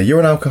lie. You're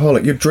an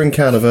alcoholic. You drink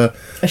out of a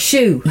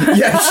shoe.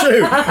 Yeah,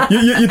 a shoe.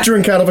 You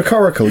drink out of a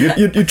coracle.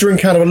 You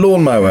drink out of a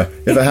lawnmower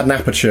if it had an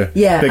aperture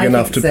big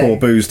enough to pour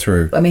booze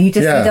through. I mean, he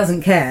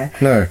doesn't care.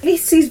 No.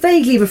 He's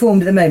vaguely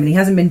reformed at the moment. He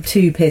hasn't been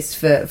too pissed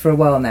for a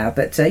while now,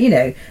 but,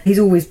 he's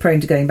always prone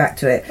to going back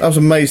to it. I was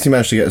amazed he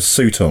managed to get a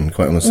suit on,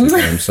 quite honestly, for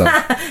himself.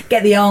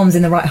 Get the arms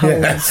in the right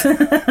holes.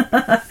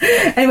 Yeah.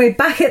 Anyway,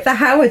 back at the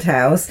Howard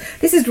house,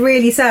 this is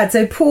really sad.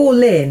 So poor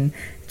Lynn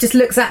just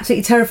looks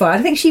absolutely terrified.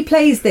 I think she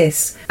plays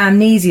this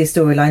amnesia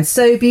storyline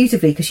so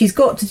beautifully because she's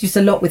got to just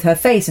a lot with her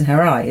face and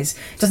her eyes.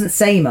 Doesn't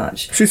say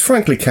much. She's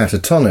frankly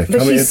catatonic.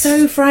 But she's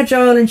so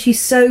fragile and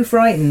she's so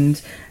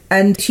frightened.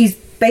 And she's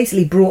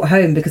basically brought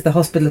home because the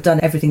hospital have done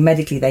everything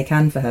medically they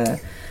can for her.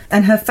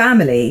 And her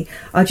family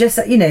are just,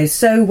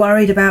 so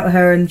worried about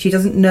her, and she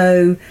doesn't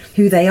know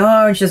who they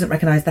are, and she doesn't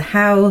recognise the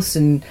house,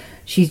 and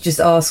she just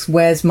asks,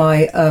 where's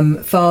my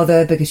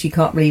father, because she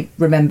can't really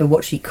remember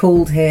what she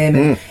called him.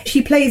 And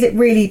she plays it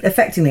really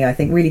effectively, I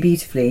think, really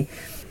beautifully.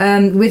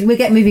 We're moving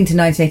to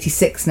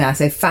 1986 now,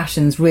 so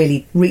fashion's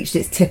really reached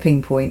its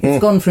tipping point. It's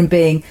gone from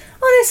being,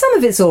 some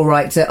of it's all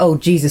right, to, oh,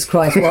 Jesus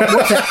Christ,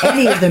 what are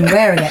any of them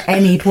wearing at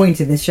any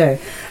point in this show?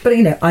 But,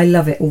 I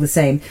love it all the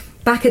same.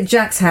 Back at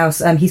Jack's house,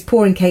 he's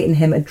pouring Kate and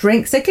him a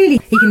drink, so clearly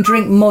he can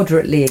drink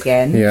moderately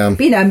again. Yeah.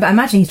 But, I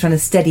imagine he's trying to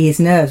steady his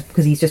nerves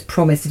because he's just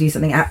promised to do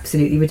something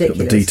absolutely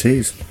ridiculous. Got the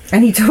DTs.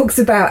 And he talks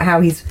about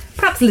how he's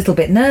perhaps a little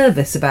bit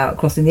nervous about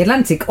crossing the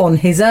Atlantic on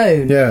his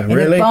own. Yeah, in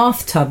really? a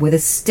bathtub with a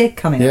stick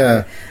coming out.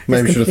 Yeah,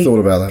 maybe we should have thought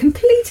about that.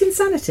 Complete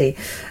insanity.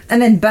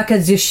 And then back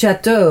at the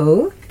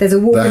chateau, there's a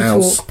walk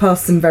and talk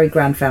past some very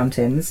grand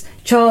fountains.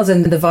 Charles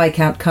and the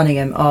Viscount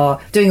Cunningham are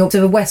doing a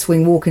sort of West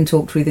Wing walk and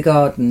talk through the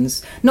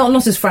gardens.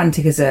 Not as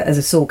frantic as a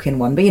Sorkin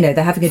one, but,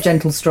 they're having a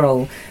gentle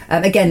stroll.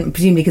 Again,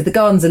 presumably because the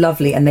gardens are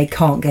lovely and they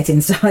can't get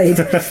inside.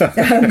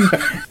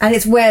 And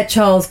it's where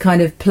Charles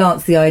kind of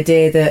plants the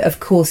idea that, of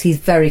course, he's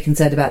very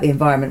concerned about the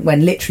environment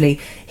when literally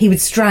he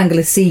would strangle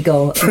a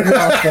seagull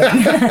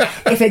laughing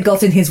if it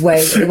got in his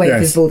way, the way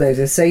of his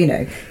bulldozers. So,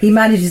 he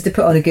manages to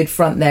put on a good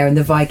front there, and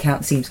the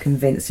Viscount seems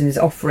convinced and is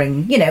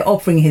offering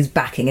his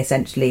backing,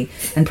 essentially,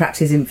 and perhaps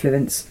his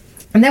influence.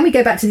 And then we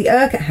go back to the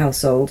Urquhart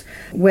household,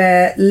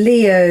 where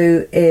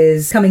Leo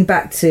is coming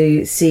back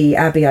to see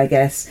Abby, I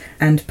guess,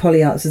 and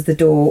Polly answers the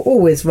door,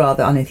 always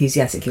rather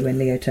unenthusiastically when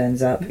Leo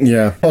turns up.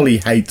 Yeah, Polly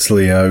hates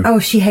Leo. Oh,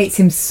 she hates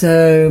him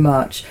so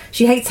much.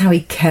 She hates how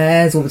he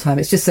cares all the time.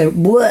 It's just so...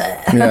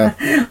 Yeah,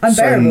 unbearable.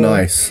 so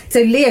nice.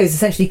 So Leo's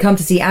essentially come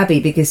to see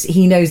Abby because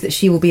he knows that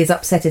she will be as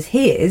upset as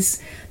he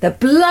is that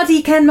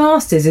bloody Ken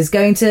Masters is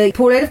going to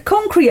pour a load of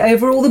concrete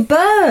over all the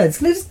birds.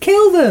 Let's just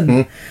kill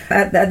them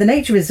at the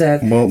nature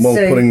reserve. Well,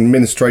 putting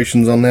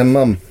ministrations on their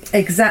mum.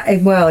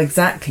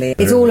 Exactly.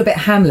 It's all a bit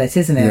Hamlet,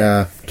 isn't it?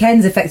 Yeah.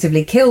 Ken's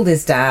effectively killed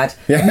his dad,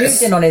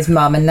 moved in on his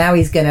mum, and now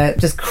he's going to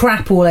just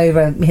crap all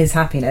over his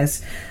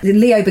happiness.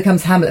 Leo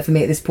becomes Hamlet for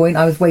me at this point.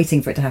 I was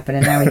waiting for it to happen,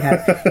 and now he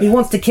has. He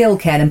wants to kill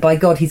Ken, and by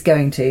God, he's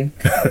going to.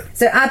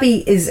 So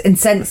Abby is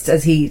incensed,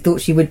 as he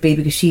thought she would be,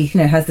 because she,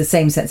 has the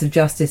same sense of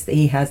justice that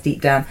he has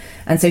deep down.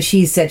 And so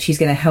she's said she's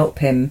going to help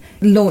him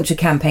launch a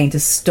campaign to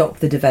stop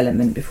the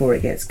development before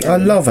it gets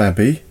going. I love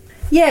Abby.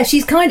 Yeah,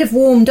 she's kind of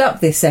warmed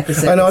up this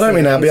episode. I don't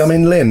mean Abby, I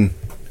mean Lynn.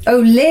 Oh,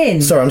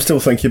 Lynn. Sorry, I'm still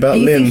thinking about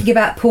Lynn. Are you thinking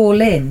about poor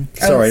Lynn?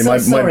 Sorry,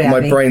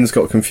 my brain's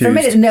got confused. For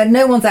a minute,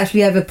 no one's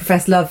actually ever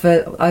professed love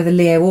for either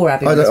Leo or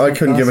Abby. I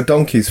couldn't give a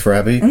donkey's for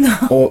Abby.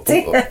 No,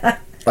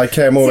 I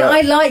care more about...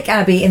 I like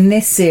Abby in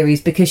this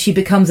series because she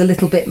becomes a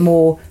little bit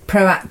more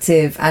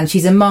proactive, and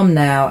she's a mum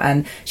now,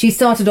 and she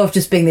started off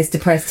just being this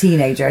depressed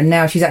teenager, and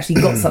now she's actually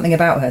got something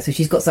about her, so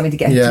she's got something to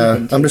get her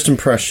teeth into. I'm just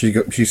impressed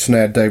she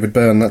snared David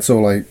Byrne. That's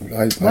all I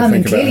think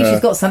about clearly her. She's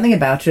got something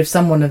about her if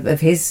someone of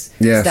his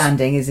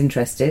standing is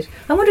interested.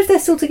 I wonder if they're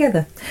still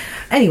together.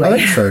 Anyway, I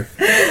think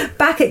so.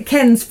 Back at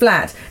Ken's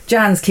flat,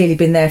 Jan's clearly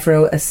been there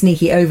for a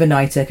sneaky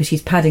overnighter because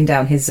she's padding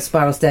down his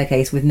spiral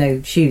staircase with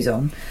no shoes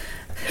on.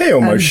 He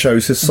almost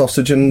shows his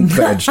sausage and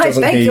veg,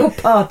 doesn't he? I beg your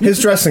pardon. His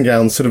dressing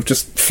gown sort of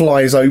just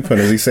flies open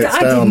as he sits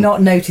down. I did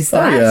not notice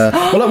that. Oh,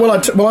 yeah.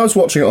 Well, I was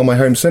watching it on my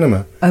home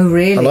cinema. Oh,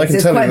 really? And I can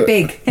tell quite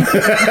big.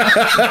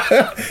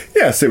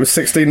 Yes, it was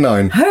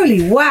 16:9.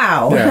 Holy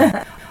wow.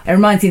 Yeah. It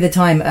reminds me of the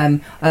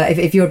time,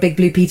 if you're a big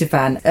Blue Peter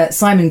fan,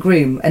 Simon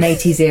Groom, an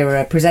 80s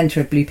era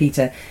presenter of Blue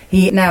Peter,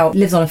 he now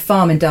lives on a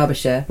farm in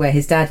Derbyshire where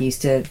his dad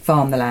used to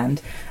farm the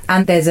land.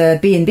 And there's a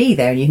B&B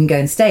there and you can go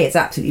and stay. It's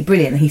absolutely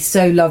brilliant. And he's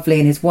so lovely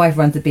and his wife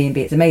runs the B&B.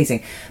 It's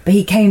amazing. But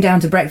he came down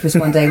to breakfast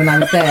one day when I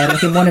was there,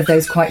 like in one of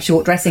those quite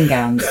short dressing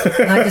gowns.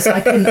 And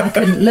I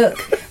couldn't look.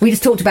 We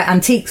just talked about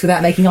antiques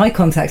without making eye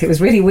contact. It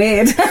was really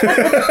weird.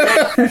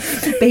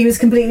 But he was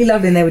completely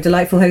lovely and they were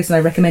delightful hosts and I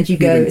recommend you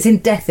go. It's in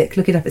Dethick.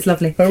 Look it up. It's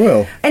lovely. I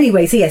will.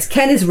 Anyway, so yes,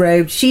 Ken is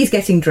robed. She's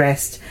getting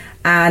dressed.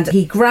 And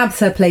he grabs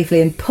her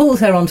playfully and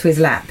pulls her onto his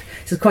lap.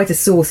 It's quite a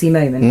saucy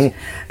moment.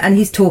 And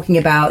he's talking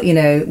about,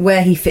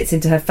 where he fits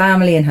into her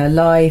family and her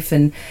life.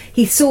 And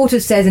he sort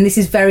of says, and this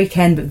is very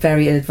Ken, but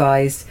very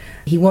ill-advised,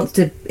 he wants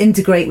to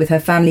integrate with her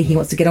family. He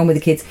wants to get on with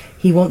the kids.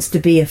 He wants to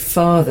be a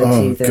father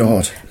to them.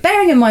 Oh, God.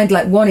 Bearing in mind,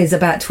 one is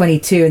about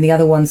 22 and the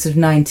other one's sort of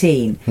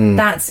 19.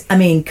 That's,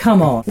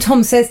 come on.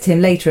 Tom says to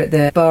him later at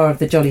the bar of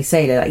the Jolly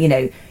Sailor,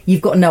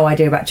 you've got no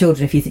idea about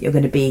children if you think you're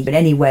going to be in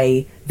any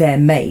way their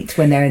mate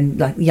when they're in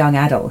young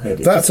adulthood.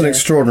 That's an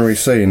extraordinary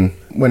scene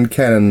when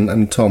Ken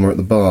and Tom are at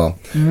the bar,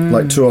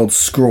 like two old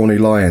scrawny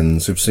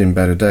lions who've seen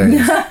better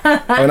days.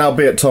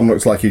 Albeit Tom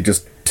looks like he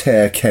just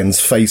tear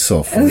Ken's face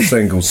off with a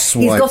single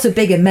swipe. He's got a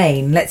bigger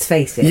mane, let's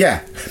face it.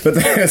 Yeah, but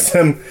there's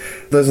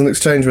an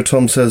exchange where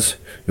Tom says,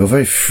 "You're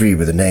very free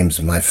with the names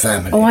of my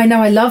family." Oh, I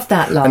know, I love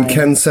that line. And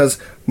Ken says,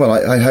 "Well,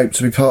 I hope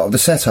to be part of the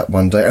setup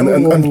one day."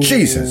 And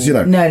Jesus,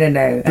 No. I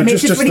mean,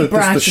 it's just really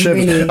brash and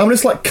really...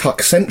 it's like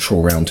Cuck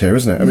Central round here,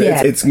 isn't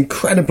it? It's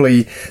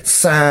incredibly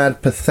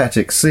sad,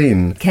 pathetic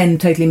scene. Ken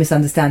totally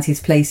misunderstands his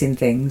place in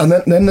things. And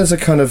then there's a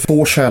kind of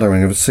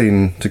foreshadowing of a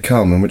scene to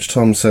come in which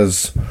Tom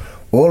says...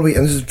 and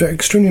this is very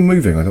extremely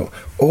moving, I thought,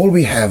 all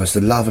we have is the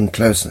love and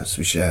closeness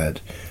we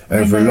shared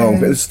over a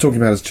long... This is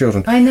talking about his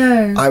children. I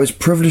know. I was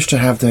privileged to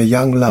have their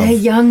young love. Their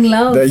young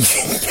love.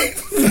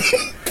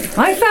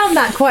 I found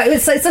that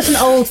it's such an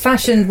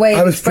old-fashioned way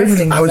of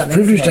expressing I was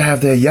privileged to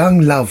have their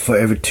young love for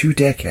over 2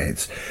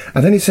 decades.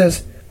 And then he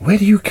says... Where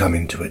do you come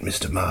into it,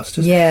 Mr.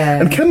 Masters? Yeah.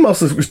 And Ken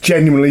Masters was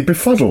genuinely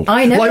befuddled.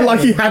 I know.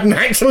 Like he hadn't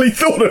actually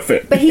thought of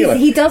it. But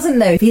he doesn't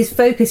know. His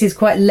focus is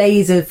quite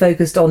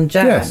laser-focused on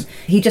Jan. Yes.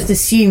 He just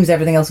assumes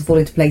everything else will fall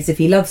into place if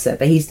he loves her.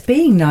 But he's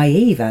being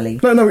naive, Ali.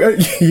 No,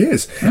 he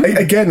is.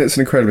 Again, it's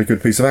an incredibly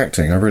good piece of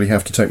acting. I really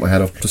have to take my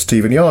hat off to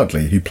Stephen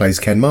Yardley, who plays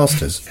Ken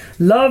Masters.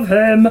 Love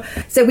him.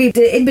 So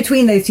in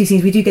between those two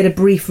scenes, we do get a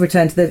brief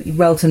return to the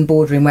Welton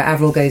boardroom where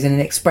Avril goes in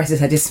and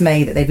expresses her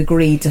dismay that they've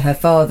agreed to her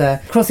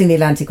father crossing the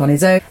Atlantic on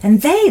his own.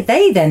 And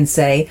they then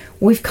say,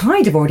 we've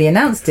kind of already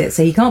announced it,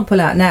 so he can't pull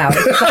out now.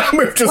 Like,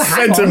 we've just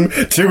sent him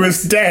to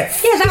his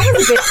death. Yeah, that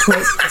was a bit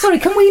quick. Sorry,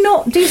 can we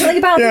not do something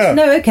about it?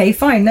 No, okay,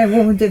 fine. No,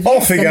 we'll do.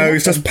 Off he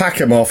goes. Just pack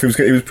him off. He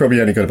was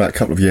probably only got about a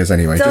couple of years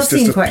anyway. Just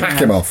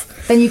pack him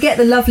off. Then you get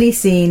the lovely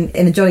scene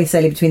in the Jolly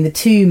Sailor between the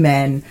two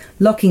men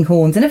locking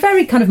horns in a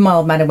very kind of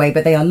mild manner way,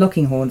 but they are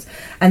locking horns.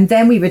 And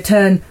then we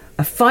return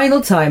a final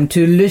time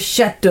to Le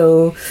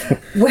Chateau,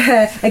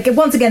 where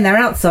once again they're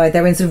outside.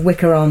 They're in sort of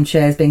wicker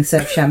armchairs being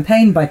served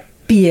champagne by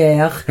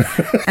Pierre,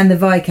 and the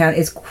Viscount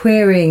is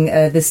querying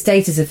the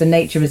status of the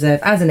nature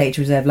reserve as a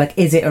nature reserve. Like,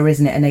 is it or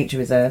isn't it a nature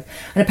reserve?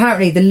 And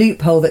apparently the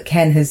loophole that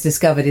Ken has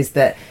discovered is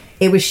that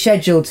it was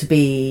scheduled to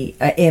be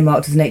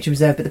earmarked as a nature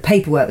reserve, but the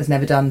paperwork was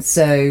never done,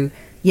 so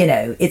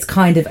it's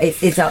kind of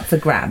it's up for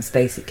grabs,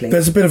 basically.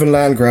 There's a bit of a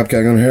land grab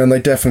going on here, and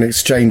they definitely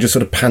exchange a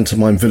sort of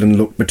pantomime villain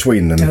look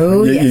between them.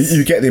 Oh, yes.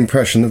 You get the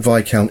impression that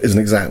Viscount isn't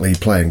exactly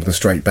playing with a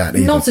straight bat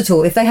either. Not at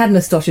all. If they had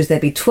moustaches,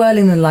 they'd be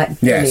twirling them like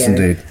Billy-O. Yes,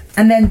 indeed.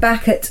 And then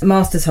back at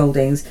Masters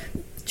Holdings,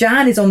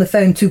 Jan is on the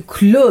phone to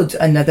Claude,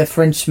 another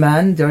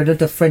Frenchman. There are a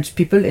lot of French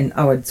people in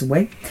Howard's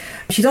way.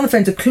 She's on the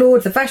phone to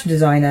Claude, the fashion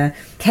designer.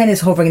 Ken is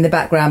hovering in the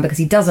background because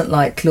he doesn't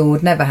like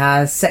Claude, never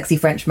has. Sexy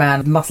French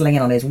man muscling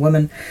in on his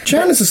woman.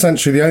 Jan is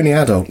essentially the only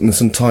adult in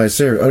this entire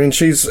series. I mean,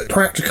 she's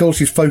practical,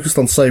 she's focused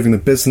on saving the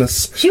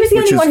business. She was the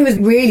only one who was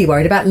really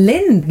worried about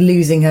Lynn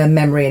losing her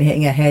memory and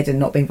hitting her head and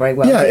not being very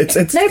well. Yeah, it's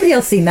nobody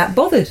else seemed that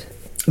bothered.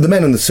 The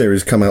men in the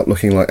series come out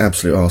looking like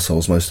absolute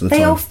arseholes most of the time.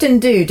 They often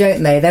do,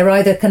 don't they? They're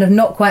either kind of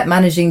not quite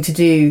managing to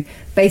do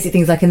basic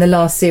things, like in the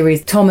last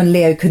series, Tom and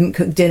Leo couldn't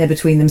cook dinner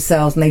between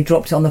themselves and they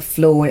dropped it on the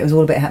floor and it was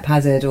all a bit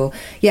haphazard,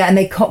 and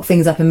they cock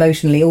things up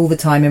emotionally all the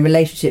time in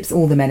relationships.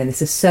 All the men in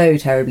this are so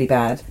terribly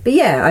bad. But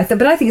yeah, I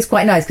think it's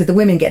quite nice because the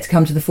women get to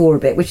come to the fore a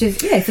bit, which is,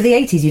 for the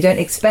 80s you don't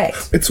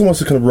expect. It's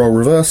almost a kind of role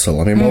reversal.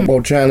 I mean,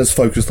 while Jan is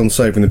focused on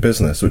saving the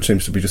business, which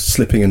seems to be just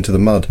slipping into the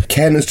mud,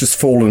 Ken has just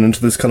fallen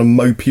into this kind of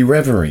mopey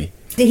reverie.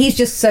 He's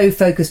just so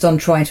focused on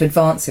trying to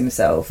advance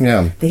himself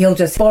that he'll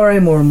just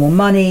borrow more and more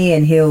money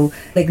and he'll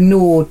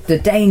ignore the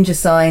danger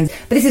signs.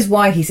 But this is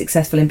why he's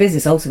successful in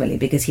business ultimately,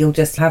 because he'll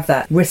just have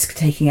that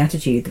risk-taking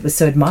attitude that was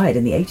so admired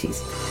in the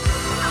 80s.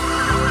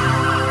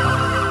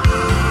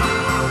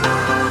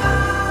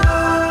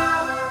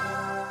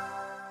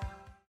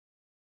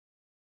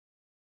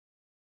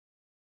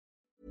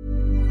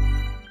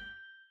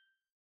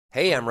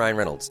 Hey, I'm Ryan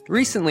Reynolds.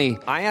 Recently,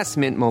 I asked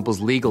Mint Mobile's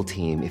legal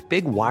team if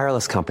big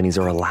wireless companies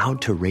are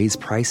allowed to raise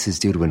prices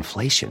due to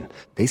inflation.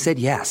 They said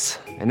yes.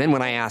 And then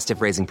when I asked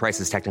if raising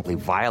prices technically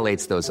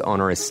violates those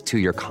onerous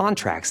two-year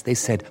contracts, they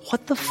said,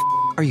 "What the f***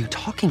 are you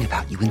talking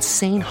about, you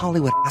insane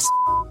Hollywood ass?"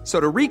 So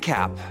to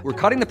recap, we're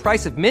cutting the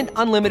price of Mint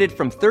Unlimited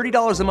from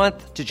 $30 a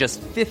month to just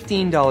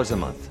 $15 a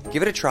month.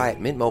 Give it a try at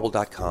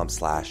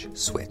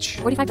mintmobile.com/switch.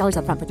 $45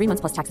 up front for 3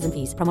 months plus taxes and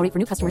fees. Promo rate for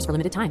new customers for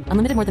limited time.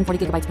 Unlimited more than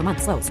 40 gigabytes per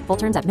month. Slows full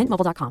terms at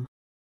mintmobile.com.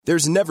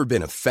 There's never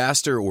been a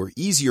faster or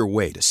easier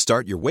way to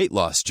start your weight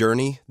loss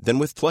journey than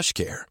with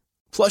PlushCare.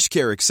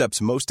 PlushCare accepts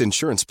most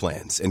insurance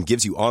plans and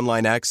gives you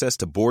online access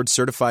to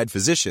board-certified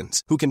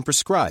physicians who can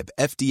prescribe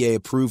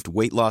FDA-approved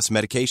weight loss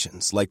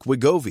medications like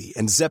Wegovy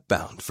and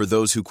Zepbound for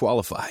those who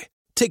qualify.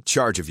 Take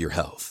charge of your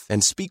health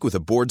and speak with a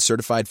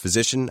board-certified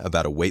physician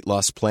about a weight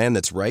loss plan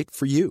that's right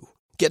for you.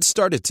 Get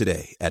started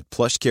today at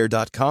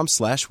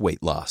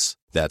plushcare.com/weight loss.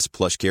 That's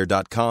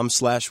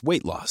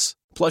plushcare.com/weight loss.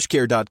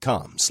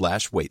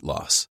 plushcare.com/weight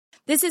loss.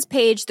 This is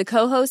Paige, the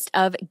co-host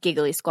of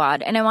Giggly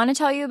Squad, and I want to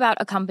tell you about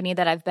a company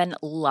that I've been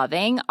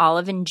loving,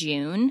 Olive &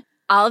 June.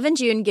 Olive &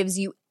 June gives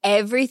you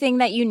everything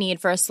that you need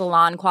for a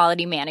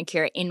salon-quality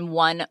manicure in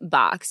one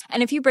box.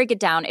 And if you break it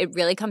down, it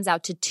really comes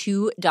out to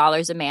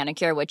 $2 a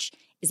manicure, which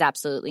is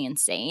absolutely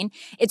insane.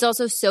 It's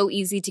also so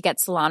easy to get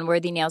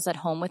salon-worthy nails at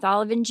home with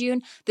Olive &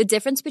 June. The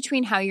difference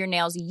between how your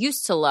nails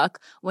used to look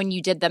when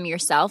you did them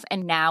yourself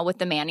and now with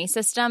the Mani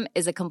system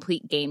is a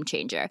complete game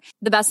changer.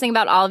 The best thing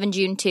about Olive &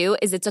 June, too,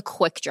 is it's a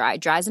quick dry.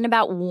 Dries in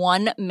about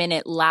 1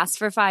 minute, lasts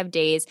for 5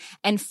 days,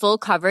 and full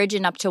coverage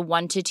in up to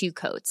 1 to 2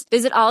 coats.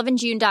 Visit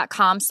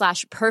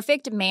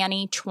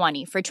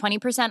oliveandjune.com/perfectmani20 for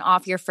 20%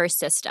 off your first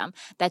system.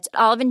 That's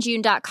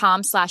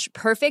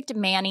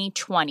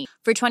oliveandjune.com/perfectmani20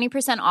 for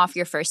 20% off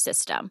your first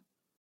system.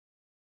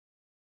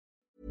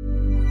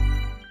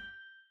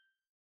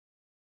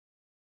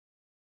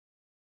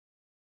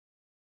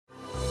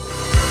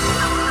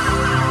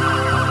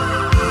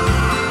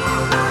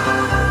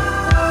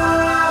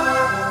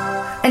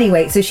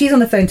 Anyway, so she's on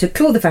the phone to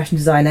Claude, the fashion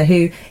designer,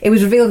 who, it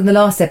was revealed in the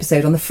last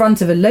episode on the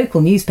front of a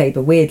local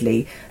newspaper,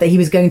 weirdly, that he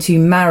was going to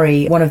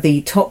marry one of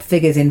the top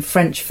figures in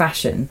French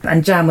fashion.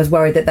 And Jan was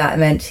worried that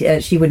meant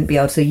she wouldn't be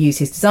able to use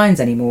his designs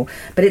anymore.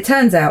 But it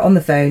turns out on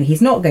the phone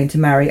he's not going to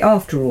marry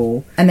after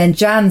all. And then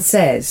Jan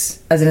says,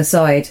 as an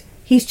aside,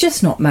 he's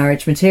just not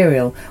marriage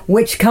material,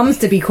 which comes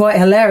to be quite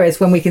hilarious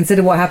when we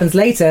consider what happens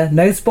later.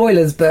 No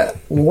spoilers, but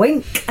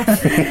wink.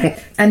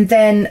 And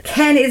then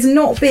Ken is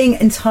not being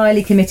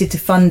entirely committed to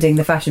funding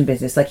the fashion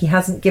business. Like, he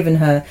hasn't given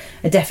her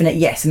a definite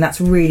yes, and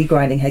that's really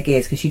grinding her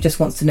gears, because she just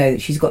wants to know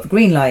that she's got the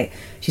green light,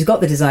 she's got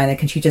the designer,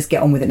 can she just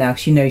get on with it now?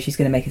 She knows she's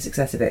going to make a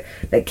success of it.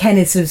 But Ken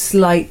is sort of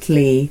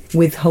slightly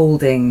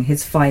withholding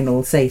his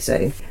final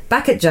say-so.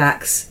 Back at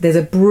Jack's, there's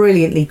a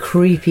brilliantly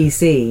creepy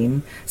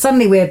scene.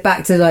 Suddenly we're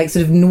back to like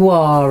sort of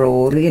noir,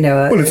 or, you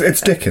know... Well,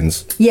 it's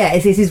Dickens. Yeah,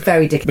 it is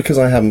very Dickens. Because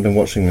I haven't been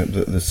watching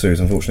the series,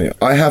 unfortunately.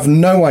 I have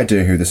no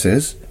idea who this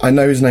is. I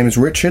know his name is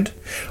Richard.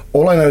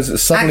 All I know is that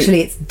suddenly...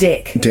 Actually, it's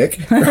Dick. Dick,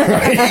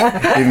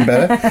 right. Even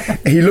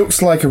better. He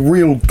looks like a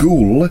real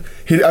ghoul.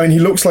 He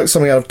looks like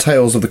something out of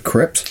Tales of the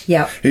Crypt.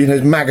 Yeah. He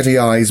has maggoty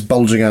eyes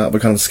bulging out of a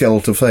kind of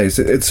skeletal face.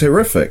 It's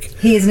horrific.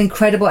 He is an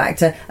incredible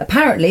actor.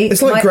 Apparently...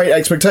 It's like Great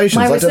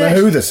Expectations. I don't know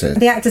who this is.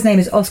 The actor's name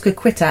is Oscar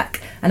Quitac,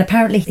 and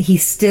apparently he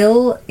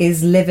still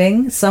is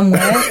living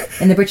somewhere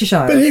in the British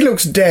Isles. But he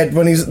looks dead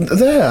when he's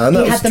there, and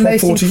that he was had the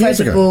most 40 years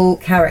ago. incredible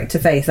character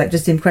face, like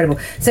just incredible.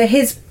 So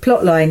his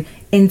plotline,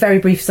 in very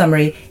brief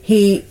summary,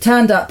 he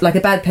turned up like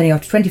a bad penny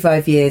after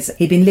 25 years.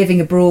 He'd been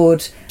living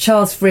abroad.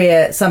 Charles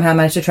Freer somehow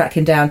managed to track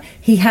him down.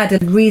 He had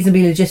a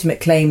reasonably legitimate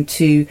claim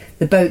to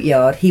the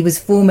boatyard. He was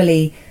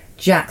formerly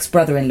Jack's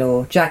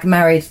brother-in-law. Jack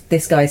married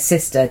this guy's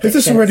sister. Has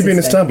this already been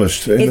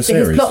established in the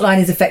series? His plotline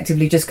is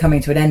effectively just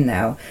coming to an end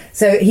now.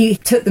 So he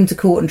took them to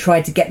court and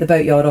tried to get the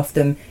boatyard off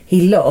them.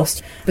 He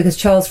lost because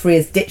Charles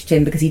Freers ditched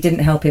him because he didn't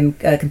help him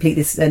complete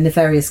this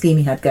nefarious scheme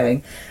he had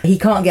going. He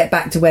can't get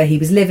back to where he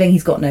was living.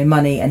 He's got no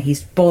money, and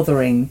he's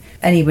bothering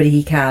anybody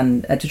he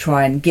can to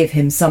try and give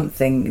him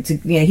something.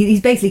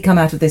 He's basically come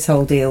out of this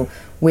whole deal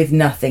with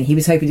nothing. He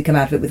was hoping to come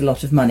out of it with a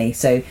lot of money,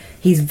 so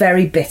he's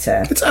very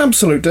bitter. It's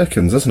absolute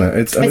Dickens, isn't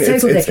it?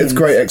 It's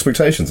Great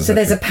Expectations. So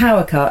there's a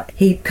power cut.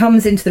 He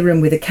comes into the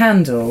room with a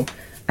candle,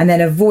 and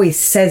then a voice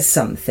says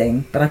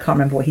something, but I can't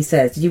remember what he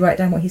says. Did you write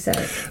down what he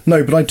said?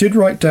 No, but I did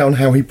write down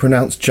how he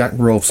pronounced Jack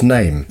Rolfe's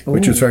name,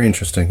 which was very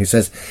interesting. He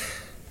says,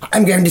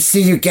 "I'm going to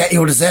see you get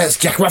your desserts,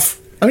 Jack Rolfe."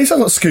 And he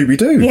sounds like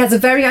Scooby-Doo. He has a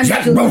very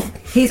unusual...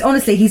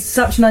 He's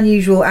such an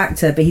unusual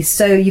actor, but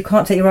you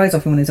can't take your eyes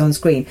off him when he's on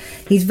screen.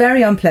 He's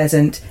very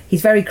unpleasant.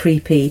 He's very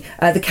creepy.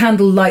 The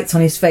candle lights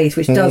on his face,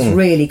 which does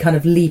really kind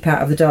of leap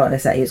out of the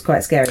darkness at you. It's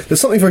quite scary. There's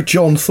something very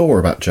John Thor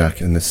about Jack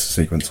in this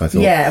sequence, I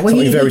thought. Yeah, well,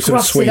 he very sort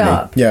of gruffs it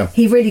up. Yeah.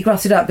 He really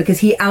gruffs it up because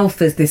he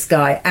alphas this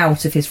guy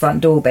out of his front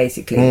door,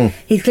 basically.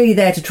 He's clearly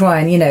there to try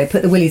and,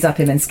 put the willies up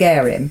him and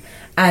scare him.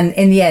 And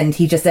in the end,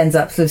 he just ends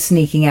up sort of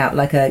sneaking out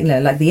like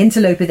like the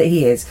interloper that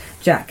he is.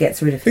 Jack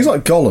gets rid of him. He's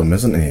like Gollum,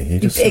 isn't he? He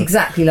just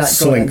exactly like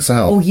slinks Gollum.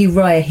 out. Or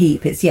Uriah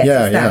Heep. It's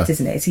that,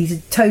 isn't it? He's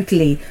a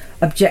totally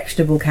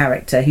objectionable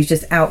character who's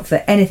just out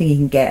for anything he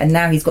can get, and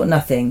now he's got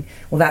nothing.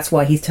 Well, that's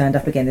why he's turned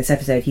up again this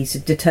episode. He's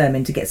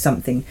determined to get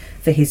something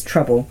for his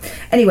trouble.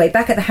 Anyway,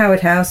 back at the Howard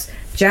house,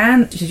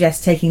 Jan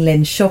suggests taking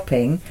Lynn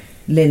shopping.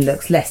 Lynn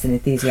looks less than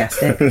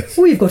enthusiastic.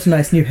 "Oh, you've got a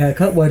nice new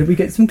haircut. Why don't we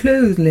get some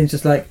clothes?" And Lynn's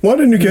just like, "Why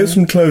don't you get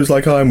some clothes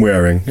like I'm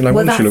wearing?"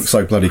 Wouldn't she look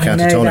so bloody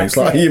catatonic? It's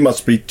like, you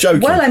must be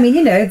joking. Well, I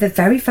mean, they're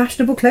very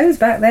fashionable clothes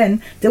back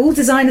then. They're all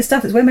designer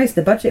stuff. That's where most of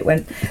the budget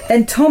went.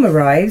 Then Tom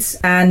arrives,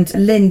 and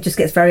Lynn just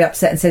gets very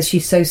upset and says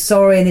she's so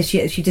sorry, and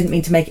she didn't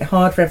mean to make it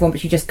hard for everyone,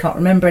 but she just can't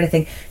remember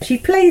anything. She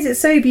plays it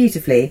so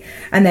beautifully.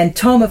 And then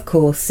Tom, of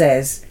course,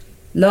 says,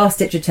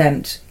 "Last-ditch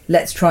attempt.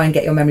 Let's try and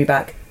get your memory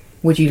back.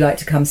 Would you like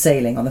to come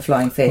sailing on the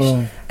Flying Fish?"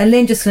 And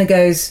Lynn just kind of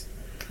goes,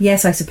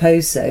 "Yes, I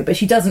suppose so." But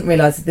she doesn't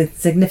realise the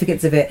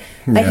significance of it.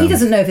 And he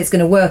doesn't know if it's going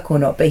to work or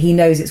not, but he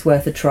knows it's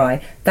worth a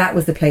try. That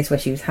was the place where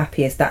she was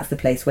happiest. That's the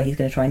place where he's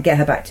going to try and get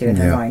her back to in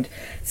her mind.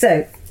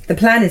 So the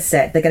plan is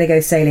set. They're going to go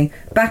sailing.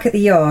 Back at the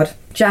yard,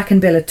 Jack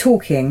and Bill are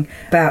talking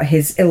about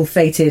his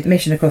ill-fated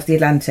mission across the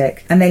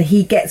Atlantic, and then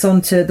he gets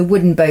onto the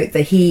wooden boat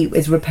that he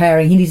is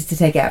repairing. He needs to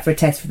take it out for a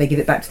test before they give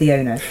it back to the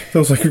owner. It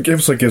also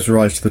gives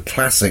rise to the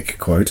classic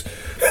quote,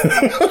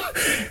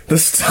 "The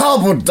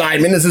starboard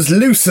diamond is as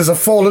loose as a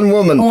fallen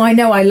woman." Oh, I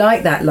know, I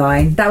like that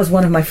line. That was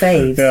one of my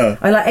faves. Yeah.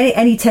 I like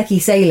any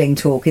techie sailing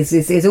talk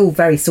is all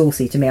very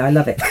saucy to me. I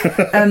love it.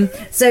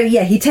 So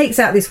yeah, he takes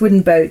out this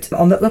wooden boat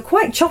on the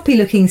quite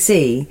choppy-looking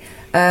sea.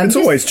 It's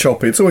always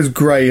choppy. It's always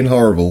grey and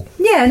horrible.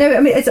 Yeah, no, I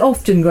mean, it's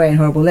often grey and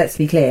horrible, let's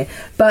be clear.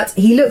 But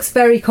he looks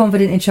very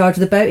confident in charge of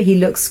the boat. He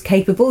looks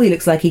capable. He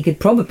looks like he could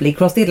probably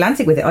cross the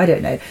Atlantic with it. I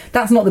don't know.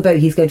 That's not the boat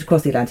he's going to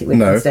cross the Atlantic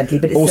with, incidentally.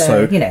 But it's,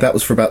 also, that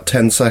was for about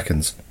 10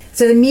 seconds.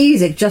 So the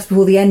music, just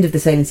before the end of the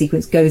sailing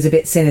sequence, goes a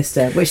bit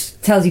sinister,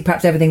 which tells you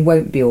perhaps everything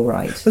won't be all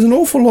right. There's an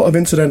awful lot of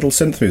incidental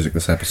synth music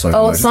this episode.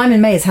 Oh, Simon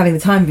May is having the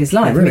time of his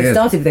life. It really it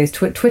started with those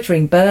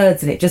twittering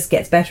birds, and it just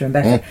gets better and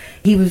better.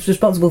 He was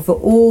responsible for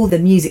all the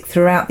music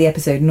throughout the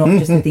episode, not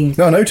just the theme.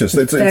 No, I noticed.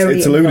 It's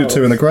alluded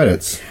to in the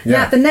credits.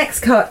 Yeah. Now, the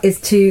next cut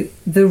is to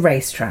the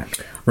racetrack.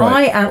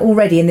 Right. I am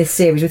already in this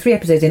series, with 3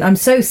 episodes in, I'm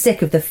so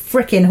sick of the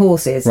frickin'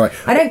 horses. Right.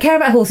 I don't care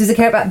about horses, I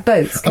care about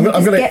boats. Can we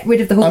just get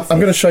rid of the horses? I'm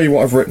going to show you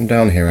what I've written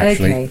down here,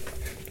 actually. Okay.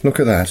 Look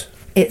at that.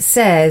 It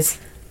says,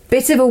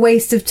 Bit of a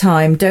waste of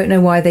time. Don't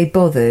know why they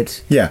bothered.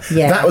 Yeah,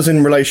 that was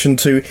in relation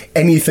to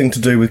anything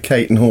to do with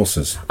Kate and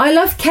horses. I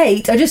love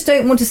Kate. I just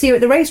don't want to see her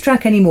at the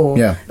racetrack anymore.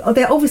 Yeah.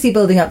 They're obviously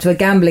building up to a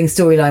gambling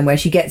storyline where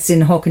she gets in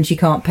hock and she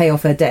can't pay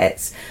off her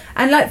debts.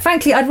 And, like,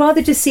 frankly, I'd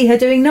rather just see her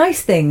doing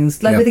nice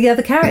things, like with the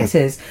other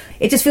characters.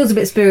 It just feels a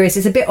bit spurious.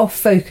 It's a bit off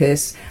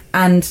focus.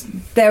 And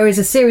there is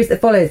a series that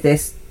follows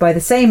this by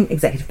the same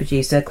executive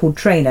producer called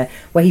Trainer,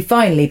 where he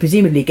finally,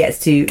 presumably, gets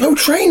to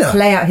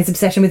play out his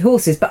obsession with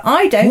horses. But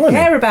I don't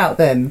care about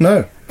them.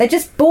 No. They're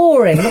just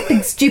boring. Not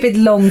big, stupid,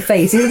 long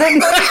faces. Get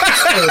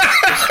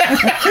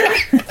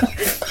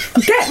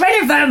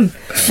rid of them!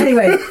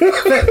 Anyway,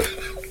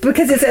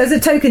 because it's as a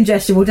token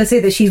gesture, we'll just say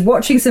that she's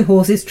watching some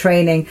horses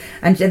training,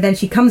 and then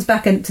she comes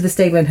back into the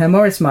stable in her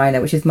Morris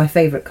Minor, which is my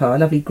favourite car, a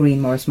lovely green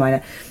Morris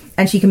Minor,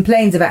 and she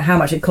complains about how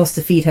much it costs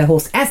to feed her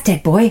horse,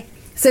 Aztec boy.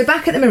 So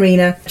back at the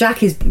marina,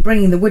 Jack is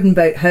bringing the wooden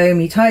boat home,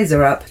 he ties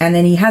her up, and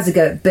then he has a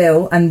go at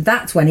Bill, and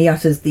that's when he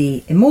utters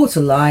the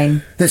immortal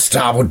line, "This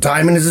starboard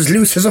diamond is as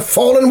loose as a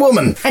fallen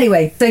woman."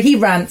 Anyway, so he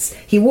rants,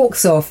 he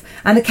walks off,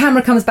 and the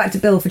camera comes back to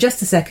Bill for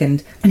just a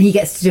second, and he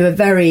gets to do a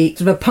very,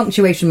 sort of a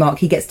punctuation mark,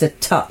 he gets to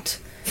tut.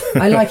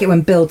 I like it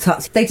when Bill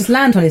tuts. They just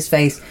land on his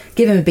face,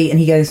 give him a beat, and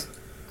he goes...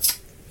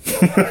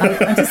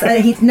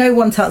 no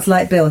one tuts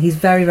like Bill. He's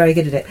very, very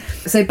good at it.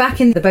 So back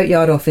in the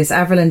boatyard office,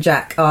 Avril and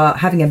Jack are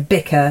having a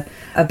bicker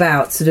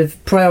about sort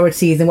of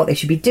priorities and what they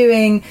should be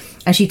doing,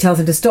 and she tells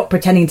him to stop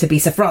pretending to be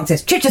Sir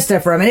Francis Chichester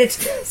for a minute.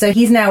 So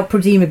he's now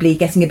presumably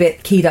getting a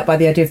bit keyed up by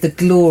the idea of the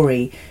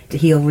glory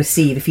that he'll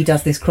receive if he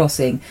does this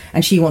crossing,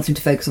 and she wants him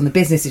to focus on the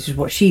business, which is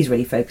what she's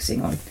really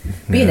focusing on.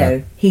 But you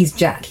know, he's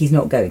Jack, he's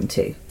not going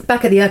to.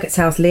 Back at the Urquhart's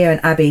house, Leo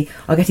and Abby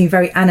are getting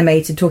very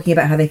animated, talking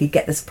about how they could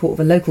get the support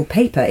of a local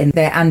paper in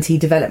their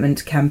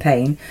anti-development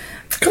campaign.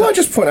 Can I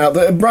just point out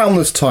that around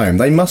this time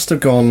they must have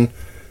gone,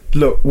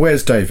 look,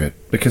 where's David?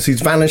 Because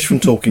he's vanished from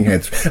Talking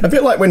Heads. A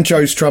bit like when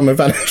Joe Strummer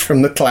vanished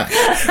from The Clash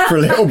for a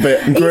little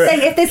bit. And He's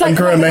saying if there's like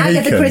an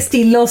Agatha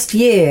Christie Lost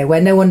Year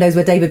where no one knows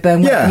where David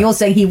Byrne went, and you're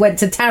saying he went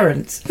to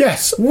Tarrant.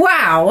 Yes.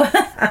 Wow.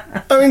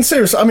 I mean,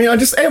 seriously, I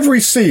just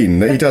every scene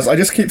that he does, I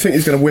just keep thinking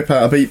he's going to whip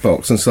out a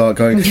beatbox and start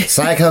going,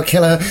 psycho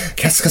killer,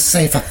 qu'est-ce que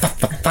c'est,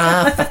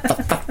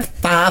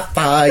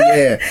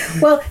 yeah.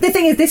 Well, the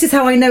thing is, this is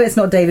how I know it's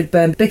not David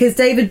Byrne, because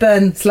David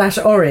Byrne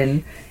 /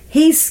 Orin,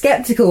 he's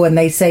sceptical when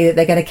they say that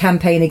they're going to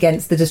campaign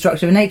against the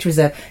destruction of a nature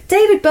reserve.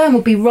 David Byrne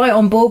would be right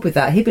on board with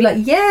that. He'd be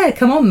like, yeah,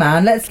 come on,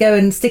 man, let's go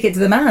and stick it to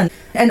the man.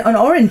 And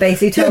Orin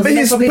basically tells him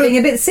they're probably being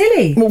a bit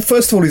silly. Well,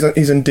 first of all,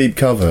 he's in deep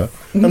cover.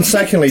 And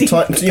secondly,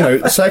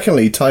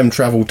 time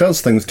travel does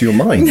things to your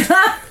mind.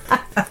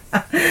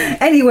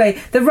 Anyway,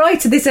 the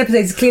writer of this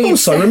episode is clearly...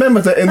 Also,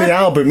 remember that in the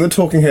album, the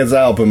Talking Heads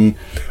album,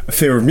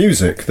 Fear of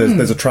Music,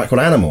 there's a track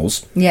called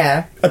Animals.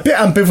 Yeah. A bit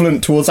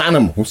ambivalent towards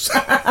animals.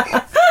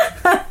 Are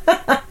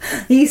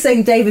you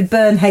saying David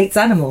Byrne hates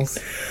animals?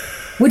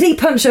 Would he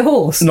punch a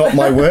horse? Not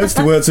my words,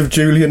 the words of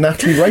Julia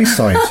Natalie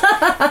Rayside.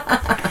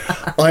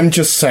 I'm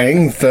just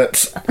saying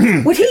that...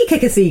 Would he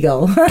kick a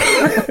seagull?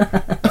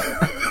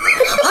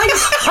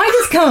 I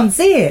just can't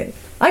see it.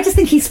 I just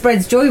think he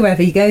spreads joy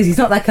wherever he goes. He's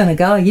not that kind of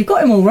guy. You've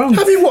got him all wrong.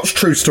 Have you watched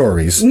True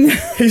Stories?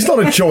 He's not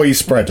a joy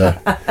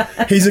spreader.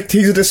 He's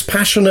a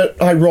dispassionate,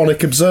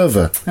 ironic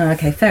observer. Oh,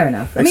 okay, fair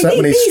enough. Except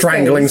when he's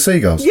strangling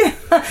seagulls. Yeah,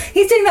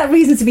 he's doing that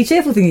reason to be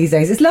cheerful thing these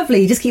days. It's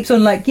lovely. He just keeps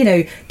on,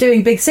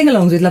 doing big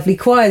sing-alongs with lovely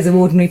choirs of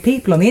ordinary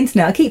people on the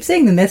internet. I keep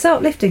seeing them. They're so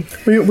uplifting.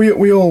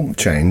 We all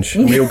change.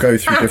 We all go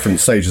through different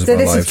stages of our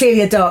lives. So this is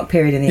clearly a dark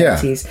period in the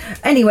 80s.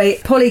 Anyway,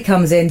 Polly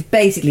comes in,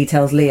 basically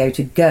tells Leo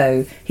to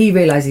go. He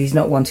realises he's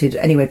not wanted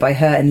anyway by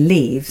her and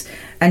leaves.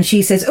 And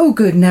she says, oh,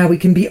 good, now we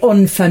can be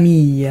en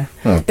famille.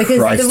 Oh, because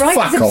Christ. The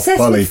writer's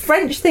obsessed with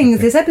French things.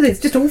 This episode, it's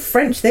just all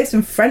French this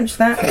and French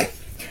that.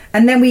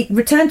 And then we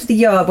return to the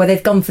yard where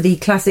they've gone for the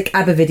classic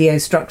ABBA video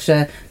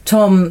structure.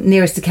 Tom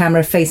nearest to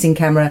camera, facing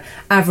camera.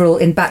 Avril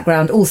in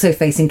background, also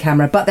facing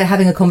camera. But they're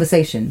having a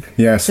conversation.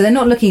 Yes. So they're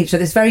not looking at each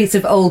other. It's very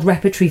sort of old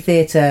repertory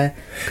theatre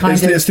kind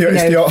of. Face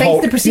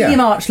the proscenium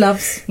arch,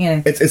 loves.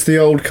 It's the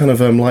old kind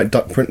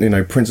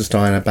of Princess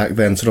Diana back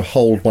then. Sort of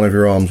hold one of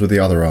your arms with the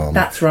other arm.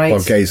 That's right.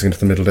 While gazing into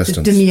the middle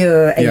distance. The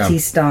demure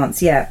 80s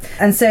stance, yeah.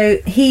 And so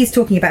he's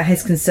talking about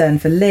his concern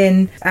for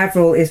Lynn.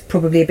 Avril is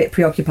probably a bit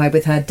preoccupied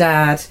with her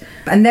dad.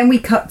 And then we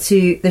cut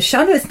to the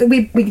chateau.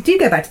 We do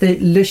go back to the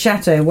Le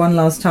Chateau one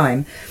last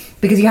time,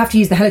 because you have to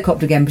use the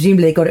helicopter again.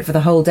 Presumably they got it for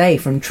the whole day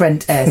from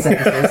Trent Air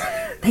Services.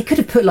 They could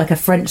have put a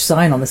French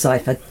sign on the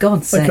side, for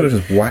God's sake. They could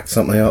have just whacked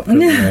something up, couldn't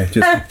they?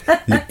 Just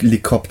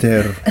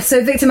helicopter.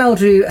 So Viscount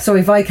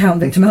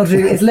Victor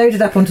Meldrew is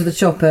loaded up onto the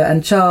chopper,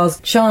 and Charles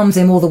charms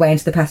him all the way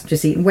into the passenger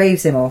seat and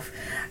waves him off.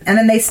 And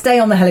then they stay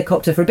on the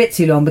helicopter for a bit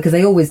too long, because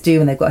they always do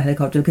when they've got a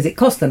helicopter, because it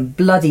costs them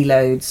bloody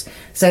loads.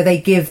 So they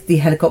give the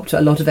helicopter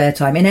a lot of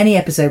airtime in any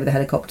episode with a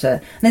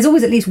helicopter. And there's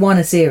always at least one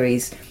a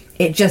series.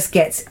 It just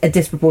gets a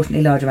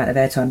disproportionately large amount of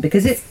airtime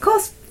because it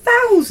costs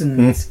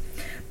thousands.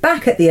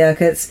 Back at the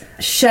Urquharts,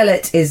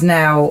 Shellett is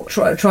now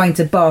trying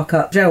to bark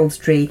up Gerald's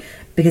tree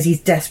because he's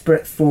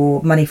desperate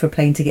for money for a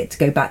plane ticket to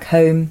go back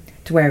home.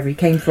 to wherever he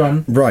came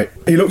from. Right.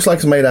 He looks like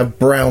he's made out of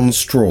brown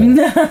straw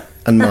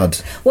and mud.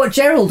 What,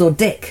 Gerald or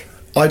Dick?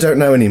 I don't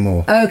know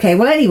anymore. Okay,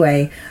 well,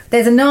 anyway,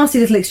 there's a nasty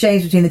little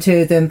exchange between the two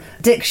of them.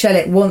 Dick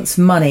Shellett wants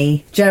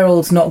money.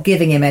 Gerald's not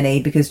giving him any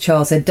because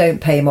Charles said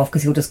don't pay him off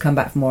because he'll just come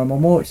back for more and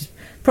more, which is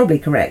probably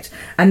correct.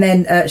 And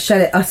then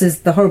Shellett utters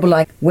the horrible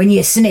line, when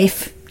you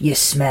sniff, you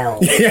smell.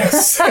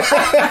 Yes.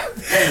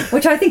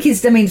 Which I think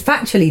is,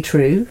 factually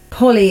true.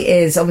 Polly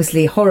is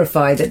obviously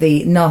horrified at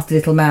the nasty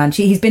little man.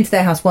 He's been to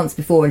their house once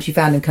before and she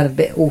found him kind of a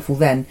bit awful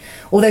then.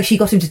 Although she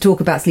got him to talk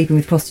about sleeping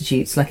with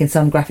prostitutes, like in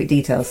some graphic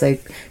detail. So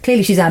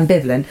clearly she's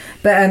ambivalent.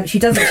 But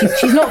she's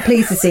not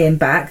pleased to see him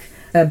back.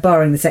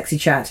 Barring the sexy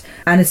chat.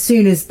 And as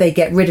soon as they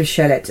get rid of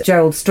Shellett,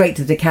 Gerald straight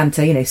to the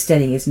decanter,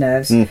 steadying his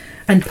nerves.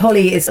 And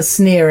Polly is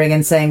sneering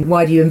and saying,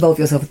 why do you involve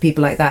yourself with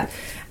people like that?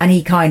 And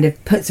he kind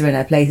of puts her in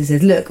her place and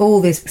says, look,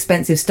 all this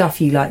expensive stuff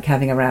you like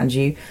having around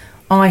you,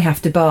 I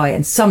have to buy.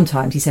 And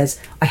sometimes, he says,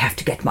 I have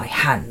to get my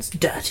hands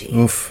dirty.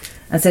 Oof.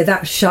 And so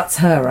that shuts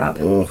her up.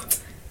 Ugh.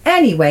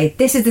 Anyway,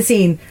 this is the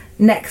scene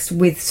next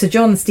with Sir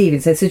John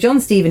Stephen. So Sir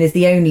John Stephen is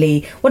the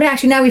only... Well,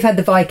 actually, now we've had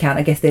the Viscount,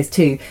 I guess there's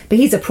two. But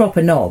he's a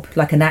proper knob,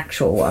 like an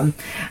actual one.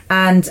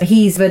 And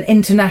he's an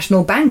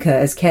international banker,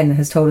 as Ken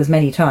has told us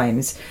many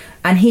times.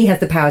 And he has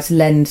the power to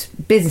lend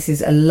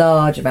businesses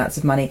large amounts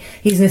of money.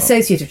 He's an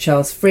associate of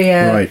Charles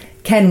Freer. Right.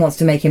 Ken wants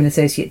to make him an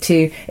associate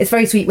too. It's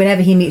very sweet.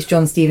 Whenever he meets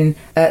John Stephen,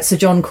 Sir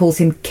John calls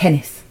him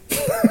Kenneth.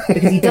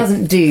 Because he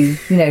doesn't do,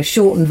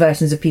 shortened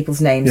versions of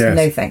people's names. Yes.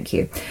 No, thank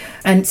you.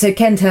 And so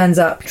Ken turns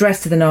up,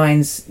 dressed to the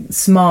nines.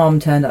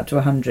 Smarm turned up to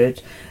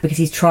 100 because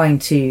he's trying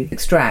to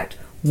extract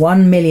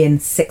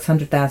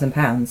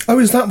 £1,600,000. Oh,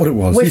 is that what it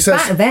was? Which he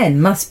says, back then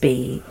must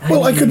be...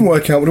 Well, I couldn't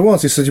work out what it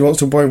was. He said he wants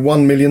to buy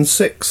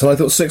 1,000,006, and I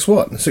thought 6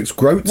 what? 6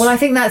 groats? Well, I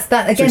think that's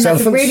again, 6 that's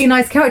elephants? a really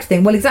nice character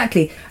thing. Well,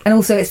 exactly. And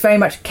also, it's very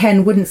much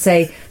Ken wouldn't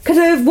say, could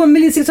I have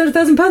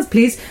 £1,600,000,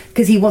 please?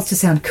 Because he wants to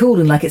sound cool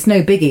and like it's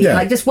no biggie. Yeah.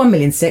 Like just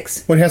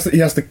 1,006,000. Well, he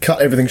has to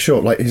cut everything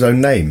short, like his own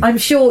name. I'm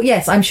sure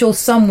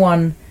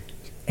someone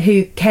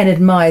who Ken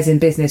admires in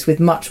business with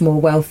much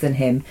more wealth than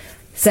him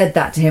said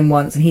that to him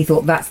once, and he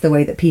thought that's the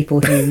way that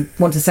people who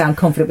want to sound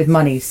confident with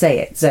money say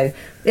it. So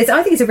I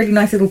think it's a really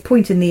nice little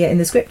point in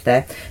the script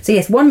there. So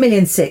yes,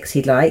 1,006,000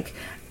 he'd like,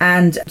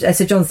 and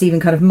Sir John Stephen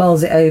kind of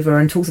mulls it over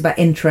and talks about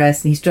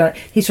interest, and he's trying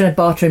to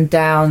barter him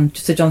down.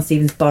 Sir John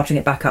Stephen's bartering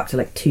it back up to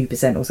like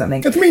 2% or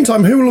something. In the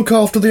meantime, who will look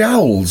after the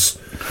owls?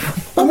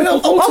 I mean,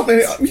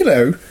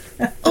 ultimately,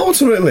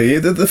 ultimately,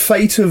 the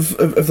fate of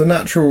the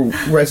natural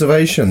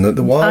reservation,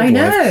 the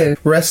wildlife,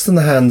 rests in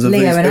the hands of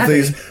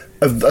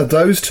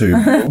those two,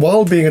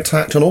 while being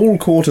attacked on all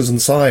quarters and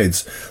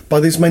sides by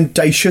these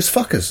mendacious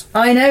fuckers.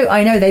 I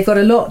know, they've got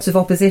a lot of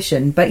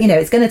opposition, but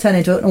it's going to turn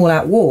into an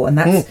all-out war, and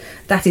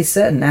that is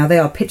certain now. They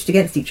are pitched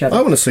against each other.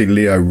 I want to see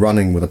Leo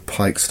running with a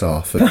pike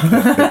staff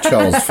at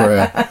Charles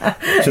Freer,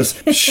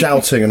 just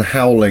shouting and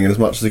howling as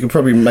much as he could,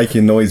 probably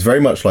making noise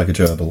very much like a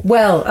gerbil.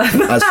 Well,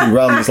 as he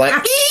runs, like...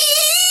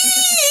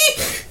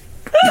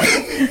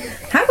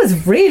 That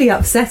was really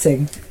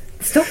upsetting.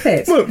 Stop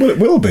it. Well, it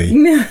will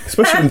be.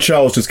 Especially when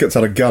Charles just gets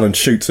out a gun and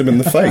shoots him in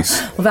the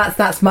face. Well,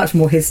 that's much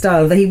more his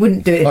style. He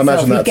wouldn't do it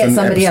himself. I imagine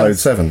that's in episode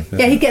 7.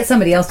 Yeah, he'd get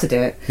somebody else to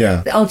do it.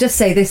 Yeah. I'll just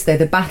say this, though.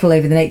 The battle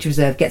over the nature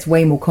reserve gets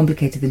way more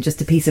complicated than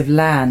just a piece of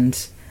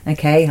land.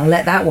 Okay, I'll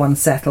let that one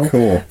settle.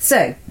 Cool.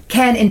 So,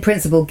 Ken, in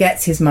principle,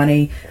 gets his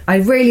money. I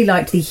really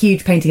liked the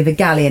huge painting of a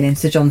galleon in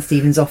Sir John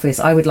Stephen's office.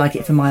 I would like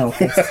it for my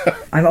office.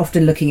 I'm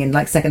often looking in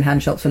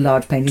second-hand shops for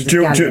large paintings of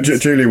galleons.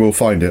 Julie will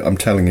find it. I'm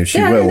telling you,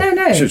 she will.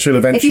 No. She'll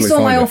eventually find it. If you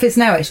saw my office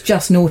now, it's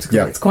just nautical.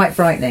 Yeah. It's quite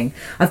frightening.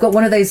 I've got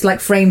one of those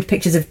framed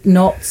pictures of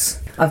knots.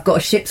 I've got a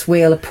ship's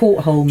wheel, a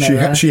porthole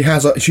mirror. She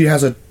has a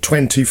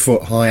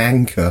 20-foot high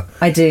anchor.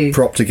 I do.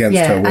 Propped against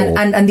her wall.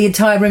 And the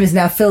entire room is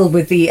now filled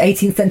with the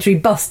 18th century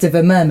bust of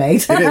a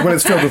mermaid.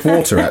 It's filled with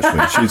water,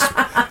 actually.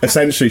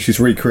 She's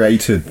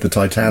recreated the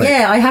Titanic.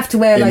 Yeah, I have to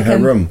wear her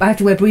room. I have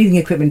to wear breathing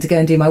equipment to go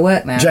and do my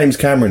work now. James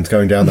Cameron's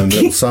going down the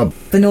little sub.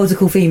 The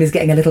nautical theme is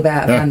getting a little bit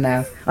out of hand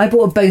now. I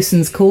bought a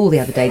bosun's call the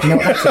other day. Do you know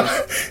what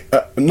that is?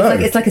 No.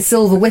 It's like a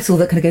silver whistle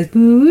that kind of goes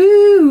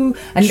boo,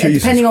 and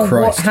depending on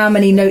how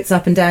many notes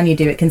up and down you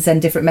do, it can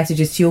send different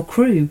messages to your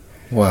crew.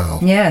 Wow.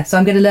 Yeah, so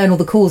I'm going to learn all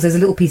the calls. There's a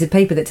little piece of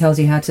paper that tells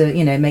you how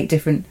to, make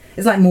different...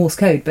 It's like Morse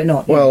code, but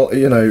not... Well,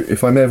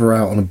 if I'm ever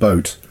out on a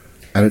boat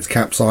and it's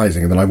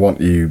capsizing, then I want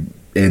you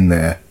in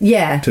there.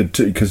 Yeah.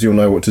 Because you'll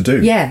know what to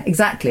do. Yeah,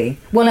 exactly.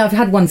 Well, I've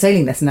had one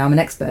sailing lesson now. I'm an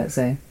expert,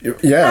 so...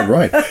 Yeah,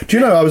 right. Do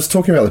you know, I was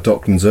talking about the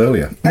Docklands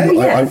earlier. Oh,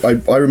 yeah.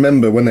 I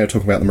remember when they were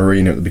talking about the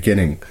marina at the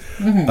beginning,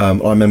 I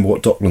remember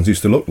what Docklands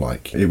used to look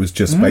like. It was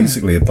just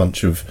basically a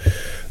bunch of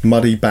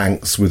muddy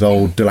banks with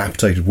old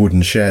dilapidated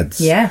wooden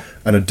sheds. Yeah.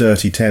 And a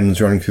dirty Thames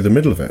running through the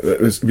middle of it.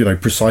 It was,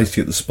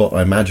 precisely at the spot,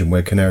 I imagine,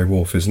 where Canary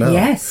Wharf is now.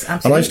 Yes,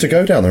 absolutely. And I used to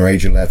go down there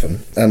age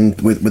 11,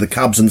 and with the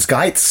cubs and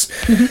skites,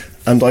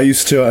 and I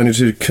used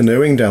to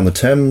canoeing down the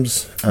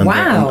Thames. And,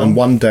 wow. And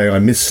one day I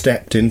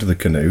misstepped into the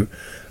canoe,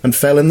 and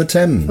fell in the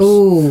Thames.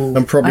 Ooh.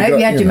 And probably I hope got,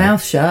 you had your know,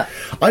 mouth shut.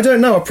 I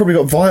don't know. I've probably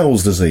got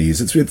Weil's disease.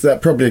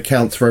 That probably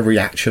accounts for every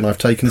action I've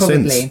taken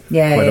since.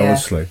 Yeah, quite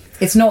honestly.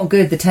 It's not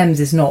good. The Thames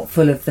is not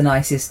full of the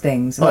nicest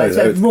things. Like,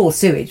 it's raw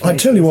sewage. I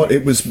tell you what,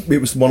 it was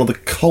one of the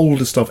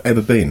coldest I've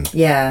ever been.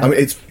 Yeah. I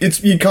mean,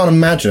 it's you can't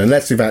imagine,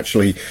 unless you've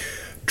actually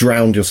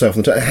drowned yourself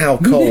in the Thames, how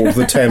cold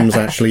the Thames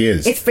actually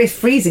is. It's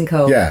freezing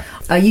cold. Yeah.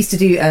 I used to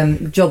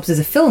do jobs as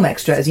a film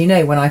extra, as you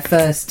know, when I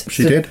first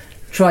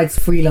tried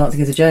freelancing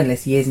as a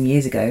journalist years and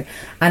years ago.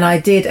 And I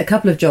did a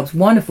couple of jobs,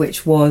 one of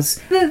which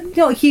was the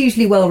not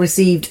hugely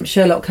well-received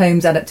Sherlock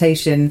Holmes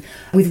adaptation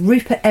with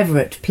Rupert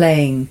Everett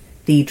playing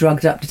the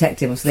drugged-up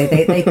detective. So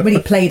they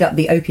really played up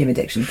the opium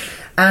addiction.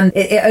 And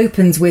it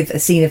opens with a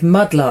scene of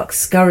mudlarks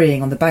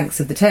scurrying on the banks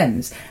of the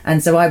Thames.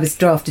 And so I was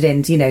drafted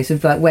in to, sort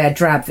of like wear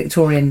drab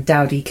Victorian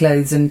dowdy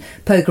clothes and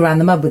poke around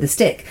the mud with a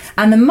stick.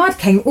 And the mud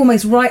came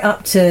almost right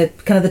up to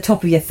kind of the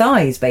top of your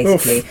thighs,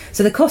 basically. Oof.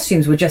 So the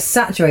costumes were just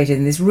saturated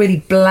in this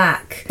really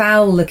black,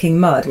 foul-looking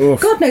mud.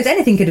 Oof. God knows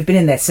anything could have been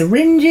in there.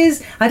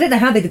 Syringes. I don't know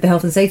how they did the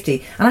health and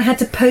safety. And I had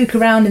to poke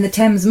around in the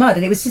Thames mud.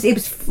 And it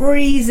was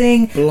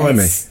freezing. And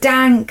it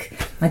stank.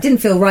 I didn't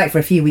feel right for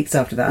a few weeks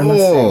after that, I must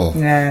say.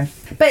 Yeah.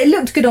 But it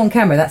looked good on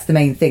camera, that's the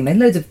main thing. They had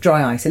loads of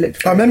dry ice. It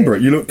looked I remember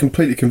good. it. You looked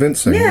completely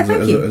convincing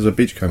as a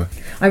beachcomber.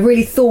 I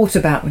really thought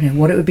about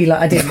what it would be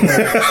like. I didn't.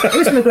 It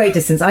was from a great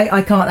distance.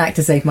 I can't act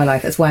to save my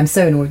life. That's why I'm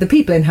so annoyed with the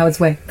people in Howard's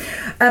Way.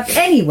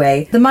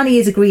 Anyway, the money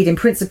is agreed in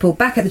principle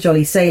back at the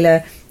Jolly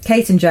Sailor.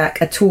 Kate and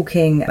Jack are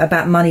talking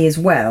about money as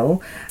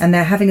well, and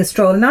they're having a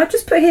stroll. And I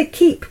just put here,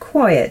 keep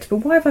quiet. But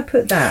why have I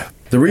put that?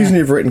 The reason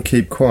you've written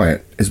keep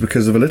quiet is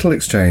because of a little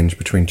exchange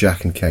between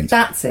Jack and Kate.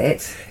 That's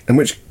it. In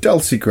which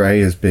Dulcie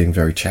Gray is being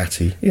very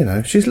chatty.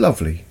 She's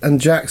lovely.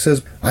 And Jack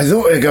says, I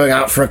thought we were going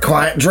out for a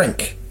quiet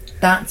drink.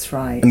 That's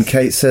right. And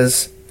Kate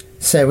says,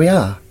 so we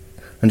are.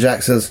 And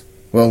Jack says,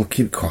 well,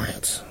 keep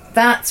quiet.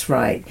 That's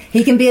right.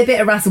 He can be a bit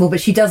irascible, but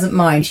she doesn't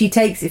mind. She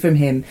takes it from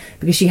him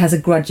because she has a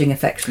grudging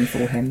affection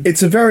for him. I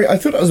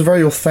thought it was a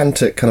very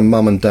authentic kind of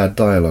mum and dad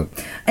dialogue.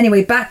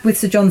 Anyway, back with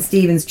Sir John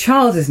Stevens.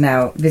 Charles is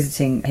now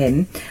visiting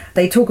him.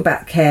 They talk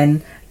about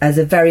Ken as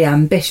a very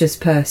ambitious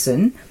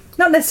person.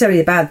 Not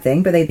necessarily a bad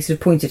thing, but they sort of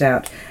point it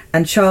out.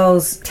 And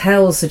Charles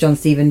tells Sir John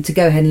Stevens to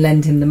go ahead and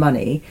lend him the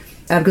money.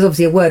 Because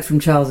obviously a word from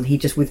Charles and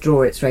he'd just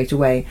withdraw it straight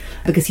away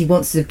because he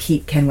wants to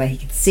keep Ken where he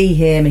can see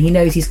him, and he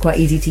knows he's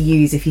quite easy to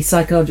use. If he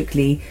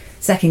psychologically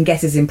second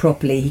guesses him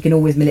properly, he can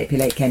always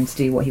manipulate Ken to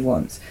do what he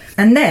wants.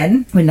 And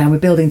then we're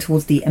building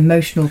towards the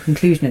emotional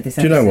conclusion of this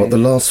episode. Do you know what? The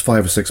last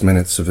 5 or 6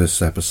 minutes of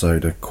this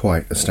episode are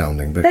quite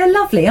astounding. But they're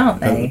lovely,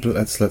 aren't they?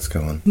 Let's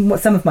go on.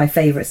 Some of my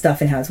favourite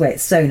stuff in Howard's Way.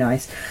 It's so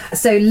nice.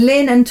 So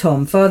Lynn and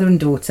Tom, father and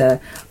daughter,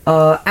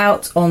 are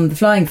out on the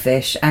Flying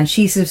Fish, and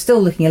she's sort of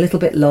still looking a little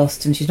bit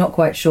lost, and she's not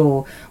quite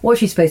sure what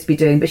she's supposed to be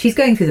doing, but she's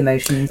going through the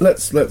motions.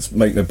 Let's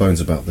make no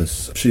bones about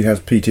this. She has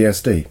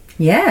PTSD.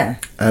 Yeah.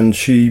 And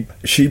she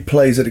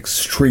plays it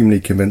extremely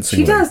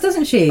convincingly. She does,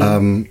 doesn't she?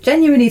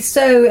 Genuinely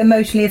so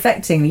emotionally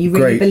affecting that you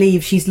really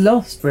believe she's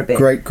lost for a bit.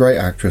 Great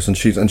actress, and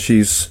she's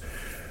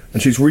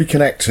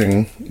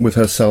reconnecting with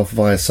herself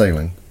via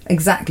sailing.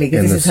 Exactly,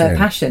 because this is her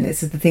passion.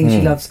 This is the thing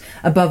she loves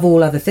above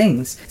all other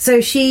things. So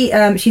she's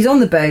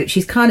on the boat.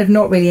 She's kind of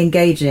not really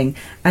engaging.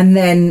 And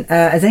then,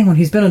 as anyone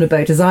who's been on a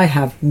boat, as I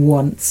have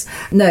once,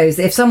 knows,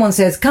 if someone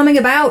says coming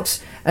about,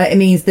 it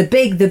means the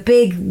big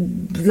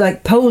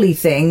like poley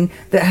thing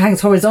that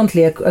hangs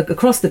horizontally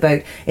across the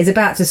boat is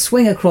about to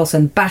swing across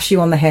and bash you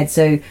on the head.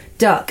 So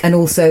duck and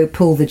also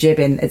pull the jib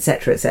in,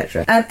 etc.,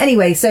 etc.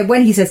 Anyway, so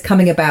when he says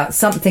coming about,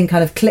 something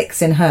kind of clicks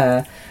in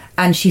her.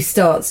 And she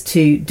starts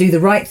to do the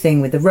right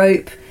thing with the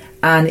rope,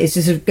 and it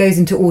just sort of goes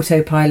into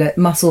autopilot,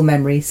 muscle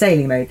memory,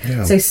 sailing mode.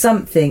 Yeah. So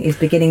something is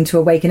beginning to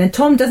awaken. And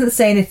Tom doesn't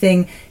say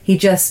anything, he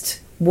just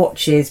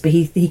watches, but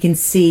he can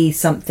see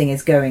something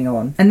is going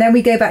on. And then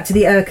we go back to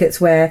the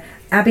Urquharts, where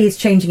Abby is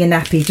changing a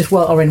nappy, just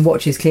while Oren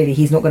watches. Clearly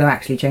he's not going to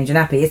actually change a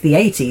nappy. It's the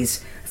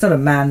 80s. It's not a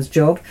man's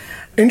job.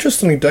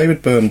 Interestingly,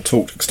 David Byrne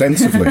talked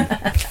extensively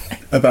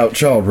about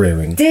child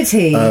rearing. Did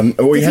he? Did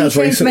he change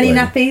recently. Many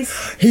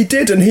nappies? He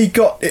did, and he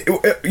got,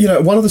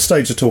 one of the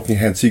stages of Talking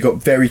Heads, he got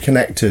very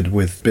connected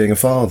with being a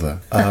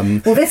father.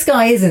 Well, this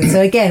guy isn't,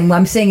 so again,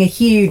 I'm seeing a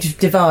huge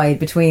divide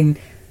between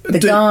the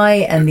guy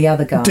and the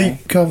other guy.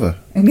 Deep cover.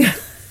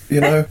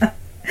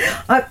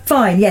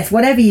 Fine, yes,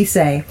 whatever you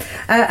say.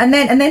 And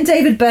then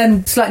David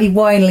Byrne slightly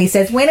whinily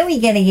says, when are we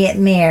going to get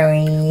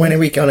married? When are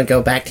we going to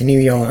go back to New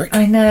York?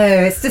 I know,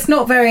 it's just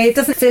not very, it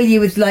doesn't fill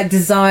you with like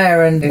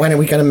desire. And when are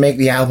we going to make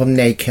the album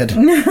naked?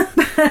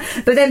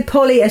 But then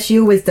Polly, as she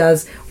always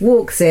does,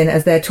 walks in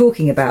as they're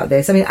talking about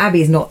this. I mean,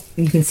 Abby's not,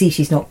 you can see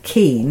she's not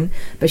keen,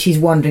 but she's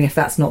wondering if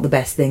that's not the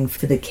best thing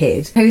for the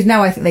kid, who's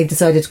now, I think they've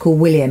decided to call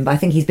William, but I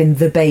think he's been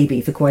the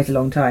baby for quite a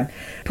long time.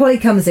 Polly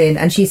comes in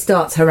and she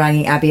starts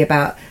haranguing Abby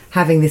about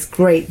having this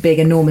great big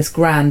enormous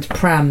grand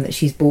pram that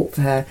she's bought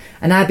for her.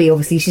 And Abby,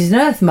 obviously, she's an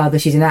Earth mother,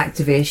 she's an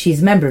activist,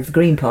 she's a member of the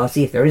Green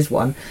Party, if there is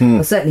one,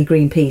 or certainly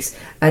Greenpeace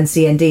and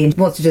CND, and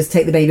wants to just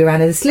take the baby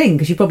around in a sling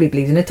because she probably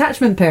believes in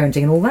attachment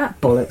parenting and all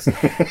that bollocks.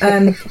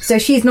 So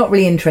she's not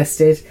really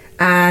interested.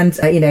 And,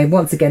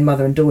 once again,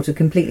 mother and daughter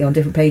completely on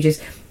different pages.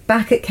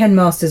 Back at Ken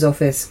Masters'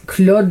 office,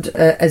 Claude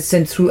has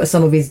sent through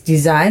some of his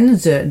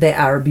designs. They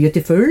are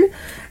beautiful.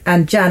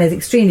 And Jan is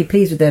extremely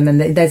pleased with them. And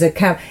there's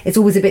it's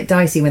always a bit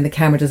dicey when the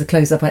camera does a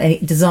close-up on any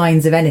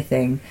designs of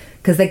anything,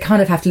 because they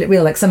kind of have to look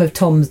real. Like some of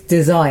Tom's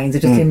designs are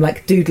just him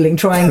like doodling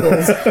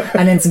triangles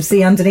and then some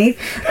sea underneath.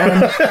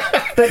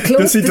 But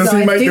Claude's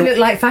designs look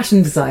like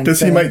fashion designs. Does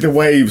he make the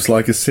waves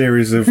like a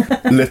series of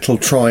little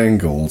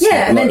triangles?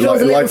 Yeah, and then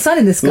draws a little sun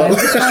in the sky.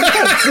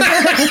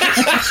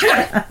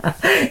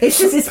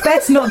 It's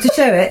best not to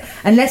show it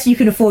unless you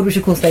can afford, which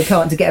of course they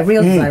can't, to get a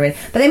real designer in.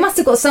 But they must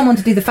have got someone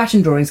to do the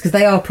fashion drawings, because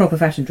they are proper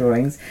fashion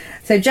drawings.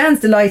 So Jan's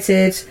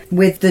delighted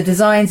with the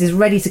designs, is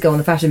ready to go on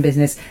the fashion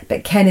business,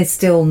 but Ken is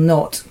still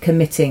not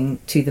committing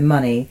to the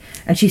money.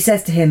 And she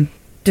says to him,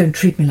 "Don't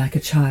treat me like a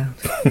child."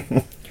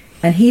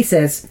 And he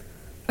says,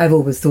 "I've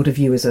always thought of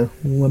you as a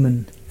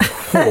woman."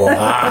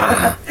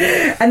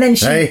 And then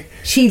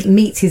she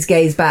meets his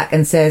gaze back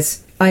and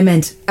says, "I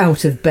meant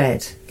out of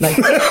bed. Like,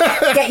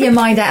 get your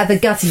mind out of the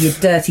gutter, you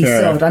dirty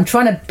sod. I'm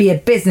trying to be a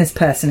business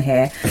person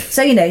here."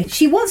 So,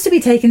 she wants to be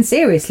taken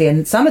seriously,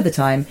 and some of the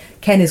time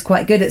Ken is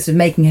quite good at sort of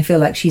making her feel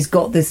like she's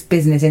got this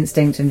business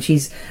instinct and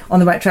she's on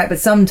the right track, but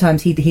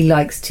sometimes he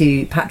likes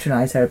to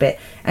patronise her a bit,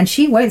 and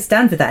she won't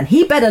stand for that. And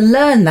he better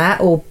learn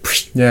that, or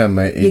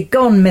mate, you're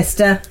gone,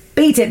 mister.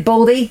 Beat it,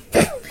 Baldy.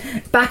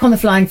 Back on the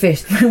Flying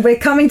Fish. We're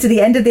coming to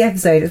the end of the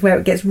episode. It's where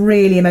it gets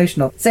really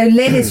emotional. So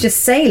Lynn is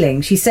just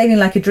sailing. She's sailing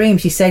like a dream.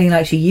 She's sailing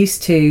like she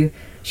used to.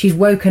 She's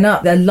woken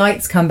up. The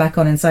lights come back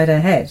on inside her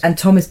head. And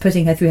Tom is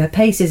putting her through her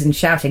paces and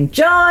shouting,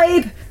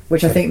 "Jibe!"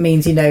 Which I think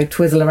means,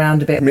 twizzle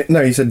around a bit.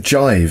 No, he said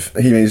jive.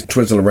 He means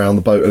twizzle around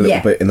the boat a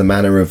little bit in the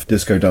manner of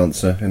Disco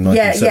Dancer in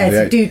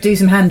 1978. Yeah, do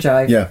some hand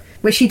jive. Yeah.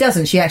 Which she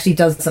doesn't. She actually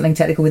does something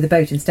technical with the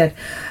boat instead.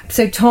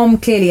 So Tom,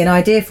 clearly an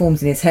idea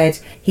forms in his head.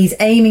 He's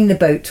aiming the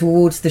boat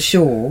towards the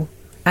shore,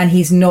 and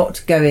he's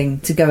not going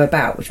to go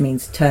about, which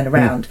means turn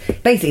around.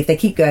 Basically, if they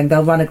keep going,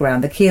 they'll run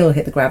aground. The keel will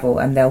hit the gravel,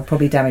 and they'll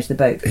probably damage the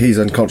boat. He's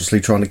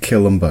unconsciously trying to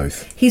kill them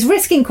both. He's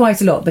risking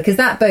quite a lot, because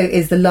that boat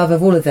is the love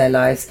of all of their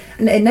lives.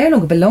 And it no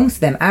longer belongs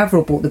to them.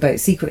 Avril bought the boat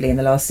secretly in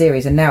the last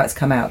series, and now it's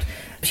come out.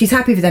 She's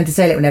happy for them to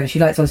sail it whenever she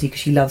likes, obviously,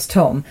 because she loves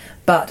Tom.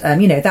 But,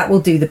 that will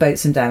do the boat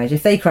some damage.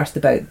 If they crash the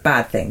boat,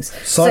 bad things.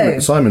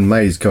 Simon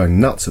May's going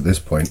nuts at this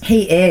point.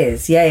 He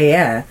is,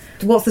 yeah.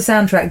 What's the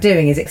soundtrack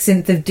doing? Is it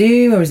Synth of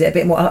Doom, or is it a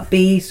bit more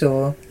upbeat?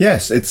 Or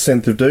Yes, it's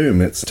Synth of Doom.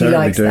 It's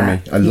terribly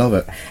doomy. I love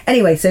it.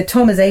 Anyway, so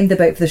Tom has aimed the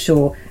boat for the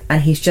shore,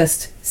 and he's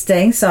just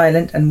staying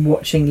silent and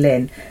watching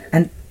Lynn.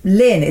 And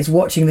Lynn is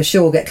watching the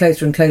shore get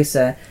closer and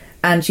closer.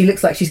 And she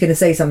looks like she's going to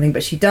say something,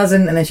 but she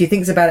doesn't. And then she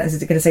thinks about it and is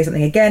going to say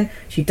something again.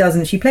 She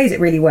doesn't. She plays it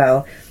really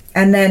well.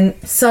 And then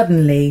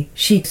suddenly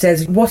she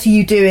says, "What are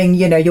you doing?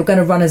 You're going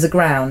to run us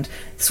aground."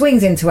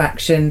 Swings into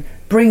action,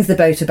 brings the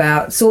boat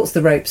about, sorts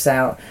the ropes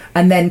out,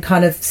 and then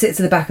kind of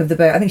sits at the back of the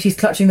boat. I think she's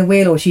clutching the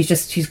wheel, or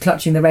she's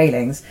clutching the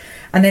railings.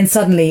 And then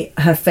suddenly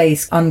her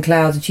face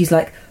unclouds and she's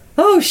like,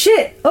 "Oh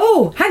shit!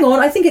 Oh, hang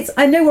on!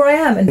 I know where I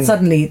am." And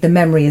suddenly the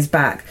memory is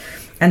back.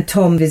 And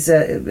Tom is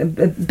a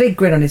big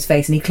grin on his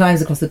face, and he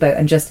climbs across the boat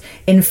and just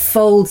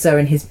enfolds her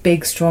in his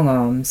big, strong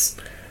arms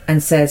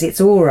and says, "It's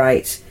all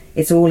right.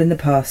 It's all in the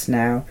past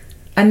now."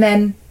 And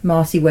then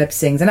Marty Webb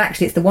sings. And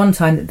actually, it's the one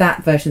time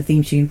that version of the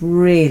theme tune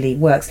really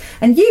works.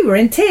 And you were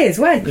in tears,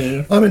 weren't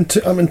you? I'm in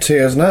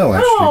tears now,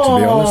 actually, to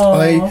be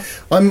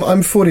honest.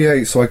 I'm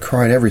 48, so I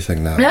cry at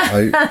everything now.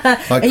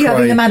 Are you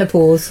having the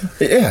menopause?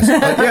 Yes.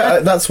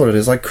 That's what it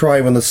is. I cry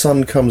when the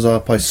sun comes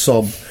up. I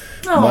sob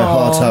my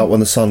heart out when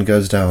the sun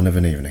goes down of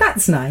an evening.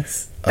 That's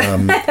nice.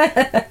 And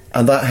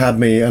that had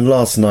me, and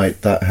last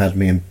night that had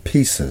me in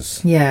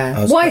pieces.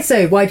 Yeah. Why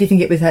so? Why do you think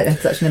it had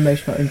such an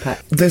emotional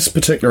impact? This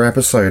particular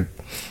episode,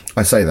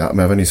 I say that,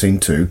 I've only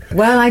seen 2.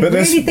 Well, I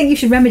really think you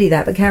should remedy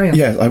that, but carry on.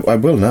 Yeah, I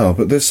will now.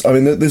 But this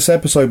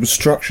episode was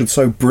structured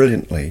so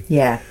brilliantly.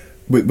 Yeah.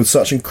 With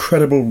such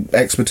incredible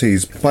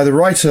expertise by the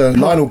writer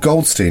Lionel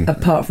Goldstein.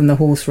 Apart from the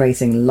horse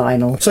racing,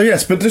 Lionel. So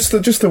yes, but just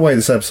the way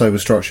this episode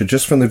was structured,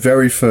 just from the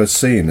very first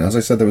scene, as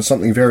I said, there was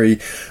something very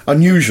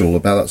unusual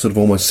about that sort of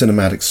almost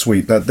cinematic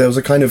suite. That there was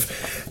a kind of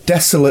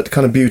desolate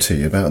kind of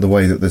beauty about the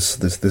way that this.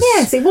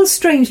 Yes, it was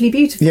strangely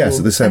beautiful. Yes,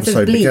 this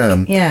episode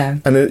began. Yeah,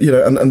 and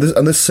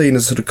and this scene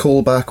is sort of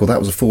callback, or that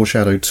was a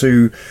foreshadow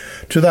to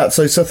that.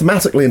 So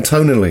thematically and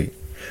tonally,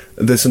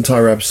 this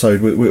entire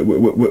episode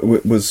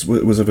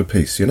was of a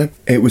piece,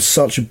 It was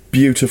such a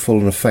beautiful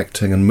and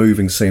affecting and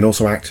moving scene,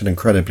 also acted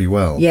incredibly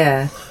well.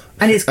 Yeah.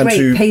 And it's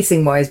great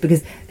pacing-wise,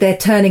 because they're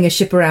turning a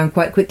ship around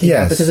quite quickly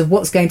now, because of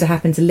what's going to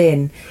happen to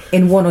Lynn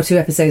in 1 or 2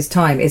 episodes'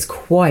 time is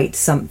quite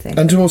something.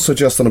 And to also,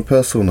 just on a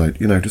personal note,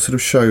 to sort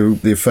of show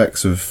the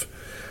effects of,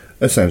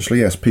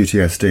 essentially,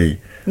 PTSD,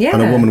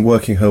 and a woman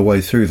working her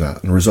way through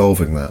that and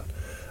resolving that.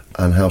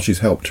 And how she's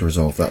helped to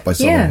resolve that by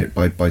someone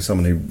by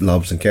someone who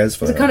loves and cares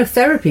for her. It's a kind of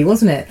therapy,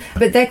 wasn't it?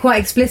 But they're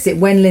quite explicit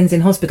when Lynn's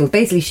in hospital.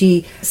 Basically,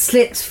 she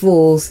slips,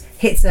 falls,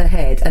 hits her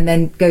head, and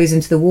then goes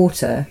into the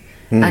water.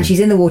 and she's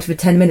in the water for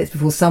 10 minutes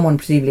before someone,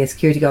 presumably a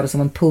security guard or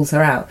someone, pulls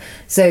her out.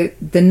 So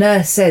the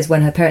nurse says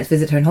when her parents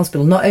visit her in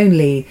hospital, not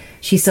only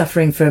she's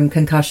suffering from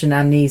concussion,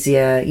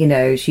 amnesia, you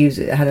know, she's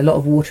had a lot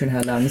of water in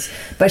her lungs,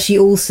 but she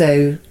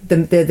also,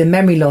 the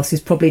memory loss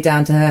is probably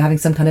down to her having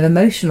some kind of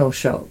emotional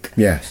shock.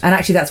 Yes. And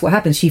actually that's what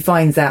happens. She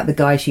finds out the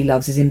guy she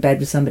loves is in bed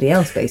with somebody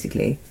else,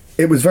 basically.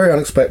 It was very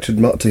unexpected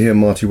to hear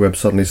Marty Webb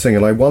suddenly sing,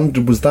 and I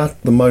wondered, was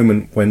that the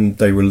moment when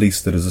they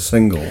released it as a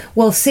single?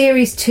 Well,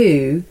 Series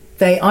 2,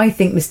 they, I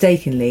think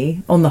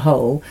mistakenly, on the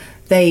whole,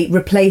 they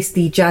replaced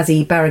the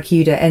jazzy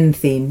Barracuda end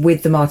theme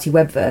with the Marty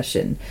Webb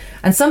version.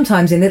 And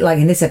sometimes, in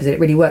this episode, it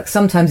really works.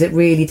 Sometimes it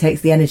really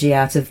takes the energy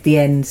out of the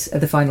end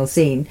of the final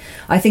scene.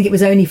 I think it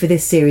was only for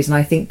this series, and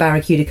I think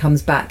Barracuda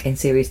comes back in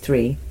Series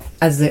 3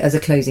 as a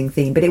closing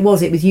theme. But it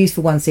was used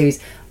for one series.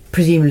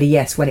 Presumably,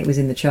 yes, when it was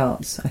in the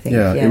charts, I think.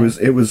 Yeah. It was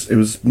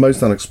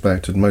most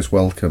unexpected, most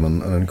welcome,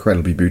 and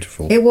incredibly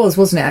beautiful. It was,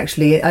 wasn't it,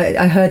 actually?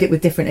 I heard it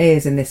with different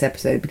ears in this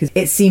episode, because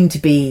it seemed to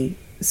be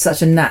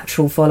such a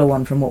natural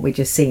follow-on from what we'd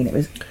just seen. It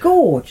was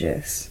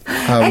gorgeous.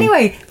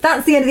 Anyway,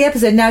 that's the end of the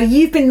episode. Now,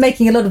 you've been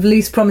making a lot of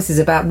loose promises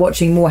about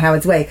watching more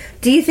Howard's Way.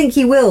 Do you think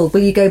you will?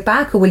 Will you go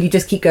back, or will you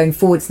just keep going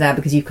forwards now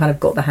because you've kind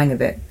of got the hang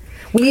of it?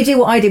 Will you do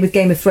what I did with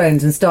Game of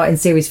Thrones and start in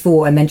Series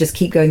 4 and then just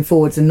keep going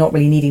forwards and not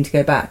really needing to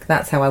go back?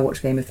 That's how I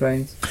watch Game of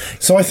Thrones.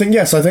 So I think,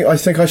 yes, I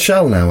think I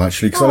shall now,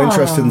 actually, because I'm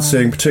interested in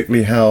seeing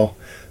particularly how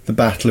the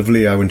battle of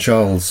Leo and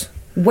Charles...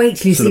 Wait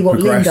till you see what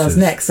Lynn does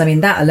next. I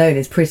mean, that alone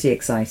is pretty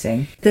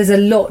exciting. There's a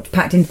lot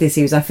packed into this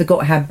series. I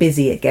forgot how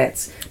busy it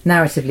gets.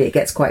 Narratively, it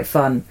gets quite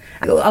fun.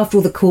 After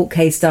all the court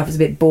case stuff, it's a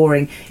bit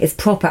boring. It's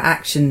proper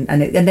action,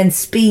 and then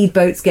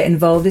speedboats get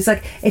involved. It's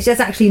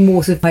just actually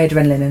more sort of high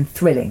adrenaline and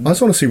thrilling. I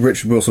just want to see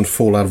Richard Wilson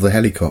fall out of the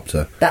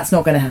helicopter. That's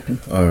not going to happen.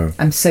 Oh.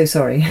 I'm so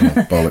sorry.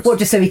 Oh, bollocks. What,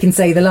 just so he can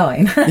say the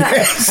line?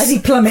 Yes. As he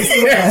plummets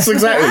the water. Yes,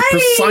 exactly.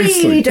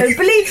 Precisely. I don't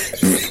believe...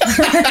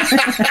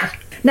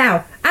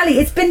 Now, Ali,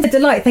 it's been a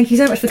delight. Thank you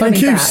so much for coming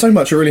back. Thank you so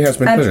much. It really has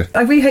been a pleasure.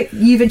 I really hope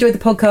you've enjoyed the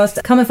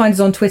podcast. Come and find us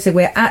on Twitter.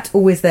 We're at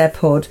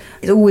AlwaysTherePod.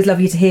 It's always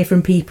lovely to hear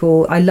from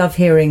people. I love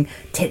hearing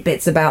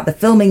tidbits about the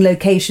filming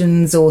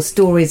locations or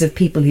stories of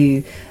people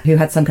who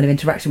had some kind of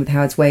interaction with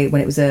Howard's Way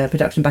when it was a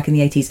production back in the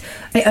 80s.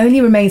 It only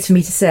remains for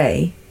me to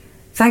say,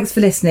 thanks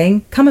for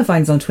listening. Come and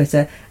find us on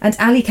Twitter. And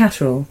Ali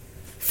Catterall,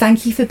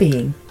 thank you for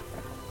being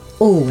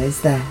always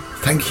there.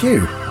 Thank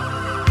you.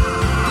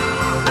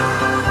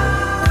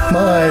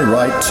 My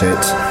right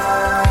tit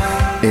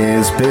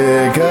is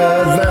bigger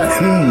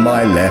than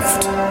my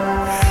left.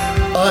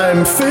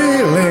 I'm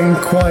feeling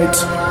quite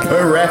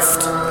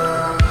bereft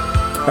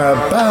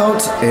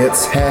about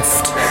its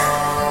heft.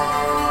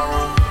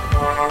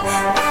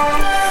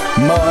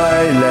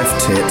 My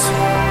left tit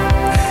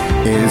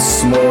is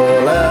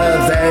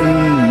smaller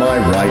than my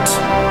right.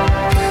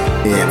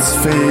 It's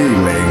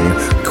feeling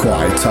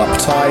quite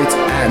uptight,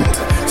 and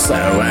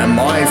so am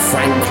I,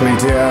 frankly,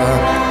 dear.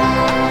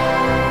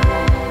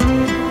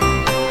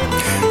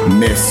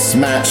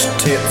 Mismatched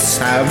tits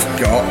have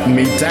got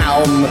me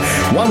down.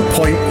 1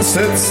 point's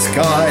at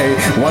sky,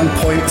 1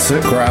 point's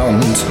at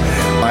ground.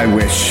 I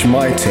wish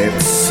my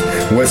tits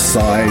were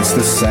size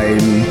the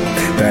same,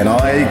 then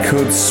I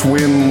could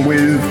swim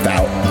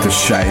without the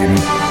shame.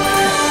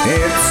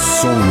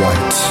 It's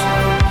alright,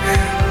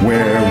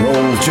 we're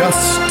all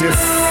just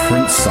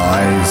different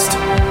sized.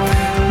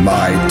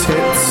 My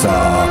tits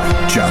are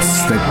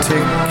just the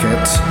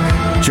ticket,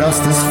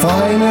 just as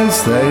fine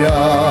as they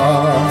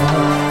are.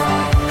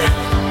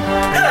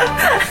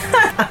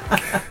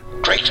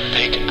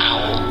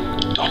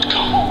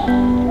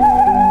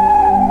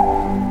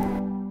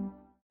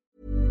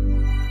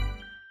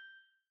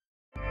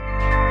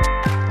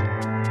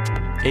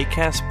 GreatBigOwl.com.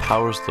 Acast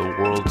powers the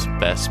world's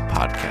best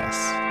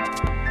podcasts.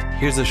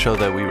 Here's a show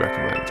that we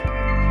recommend.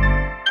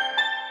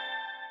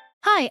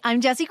 Hi, I'm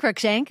Jessie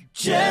Cruikshank.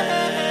 Jessie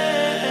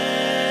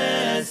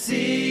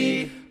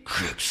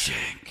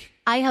Cruikshank.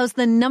 I host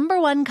the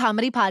 #1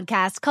 comedy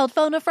podcast called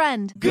Phone a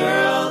Friend.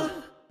 Girl,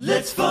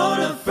 let's phone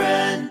a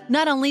friend.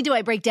 Not only do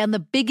I break down the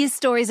biggest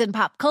stories in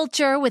pop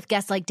culture with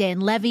guests like Dan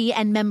Levy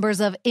and members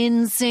of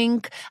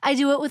NSYNC, I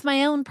do it with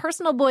my own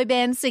personal boy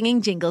band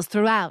singing jingles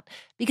throughout.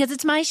 Because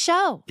it's my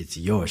show. It's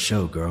your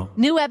show, girl.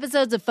 New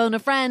episodes of Phone a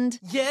Friend.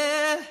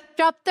 Yeah.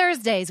 Drop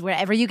Thursdays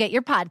wherever you get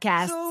your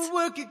podcasts. So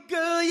work it,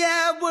 girl,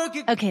 yeah, work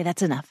it. Okay,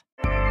 that's enough.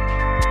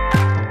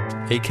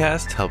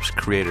 Acast helps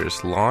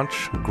creators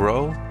launch,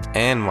 grow,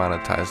 and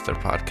monetize their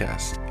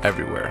podcasts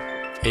everywhere.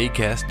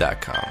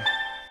 Acast.com.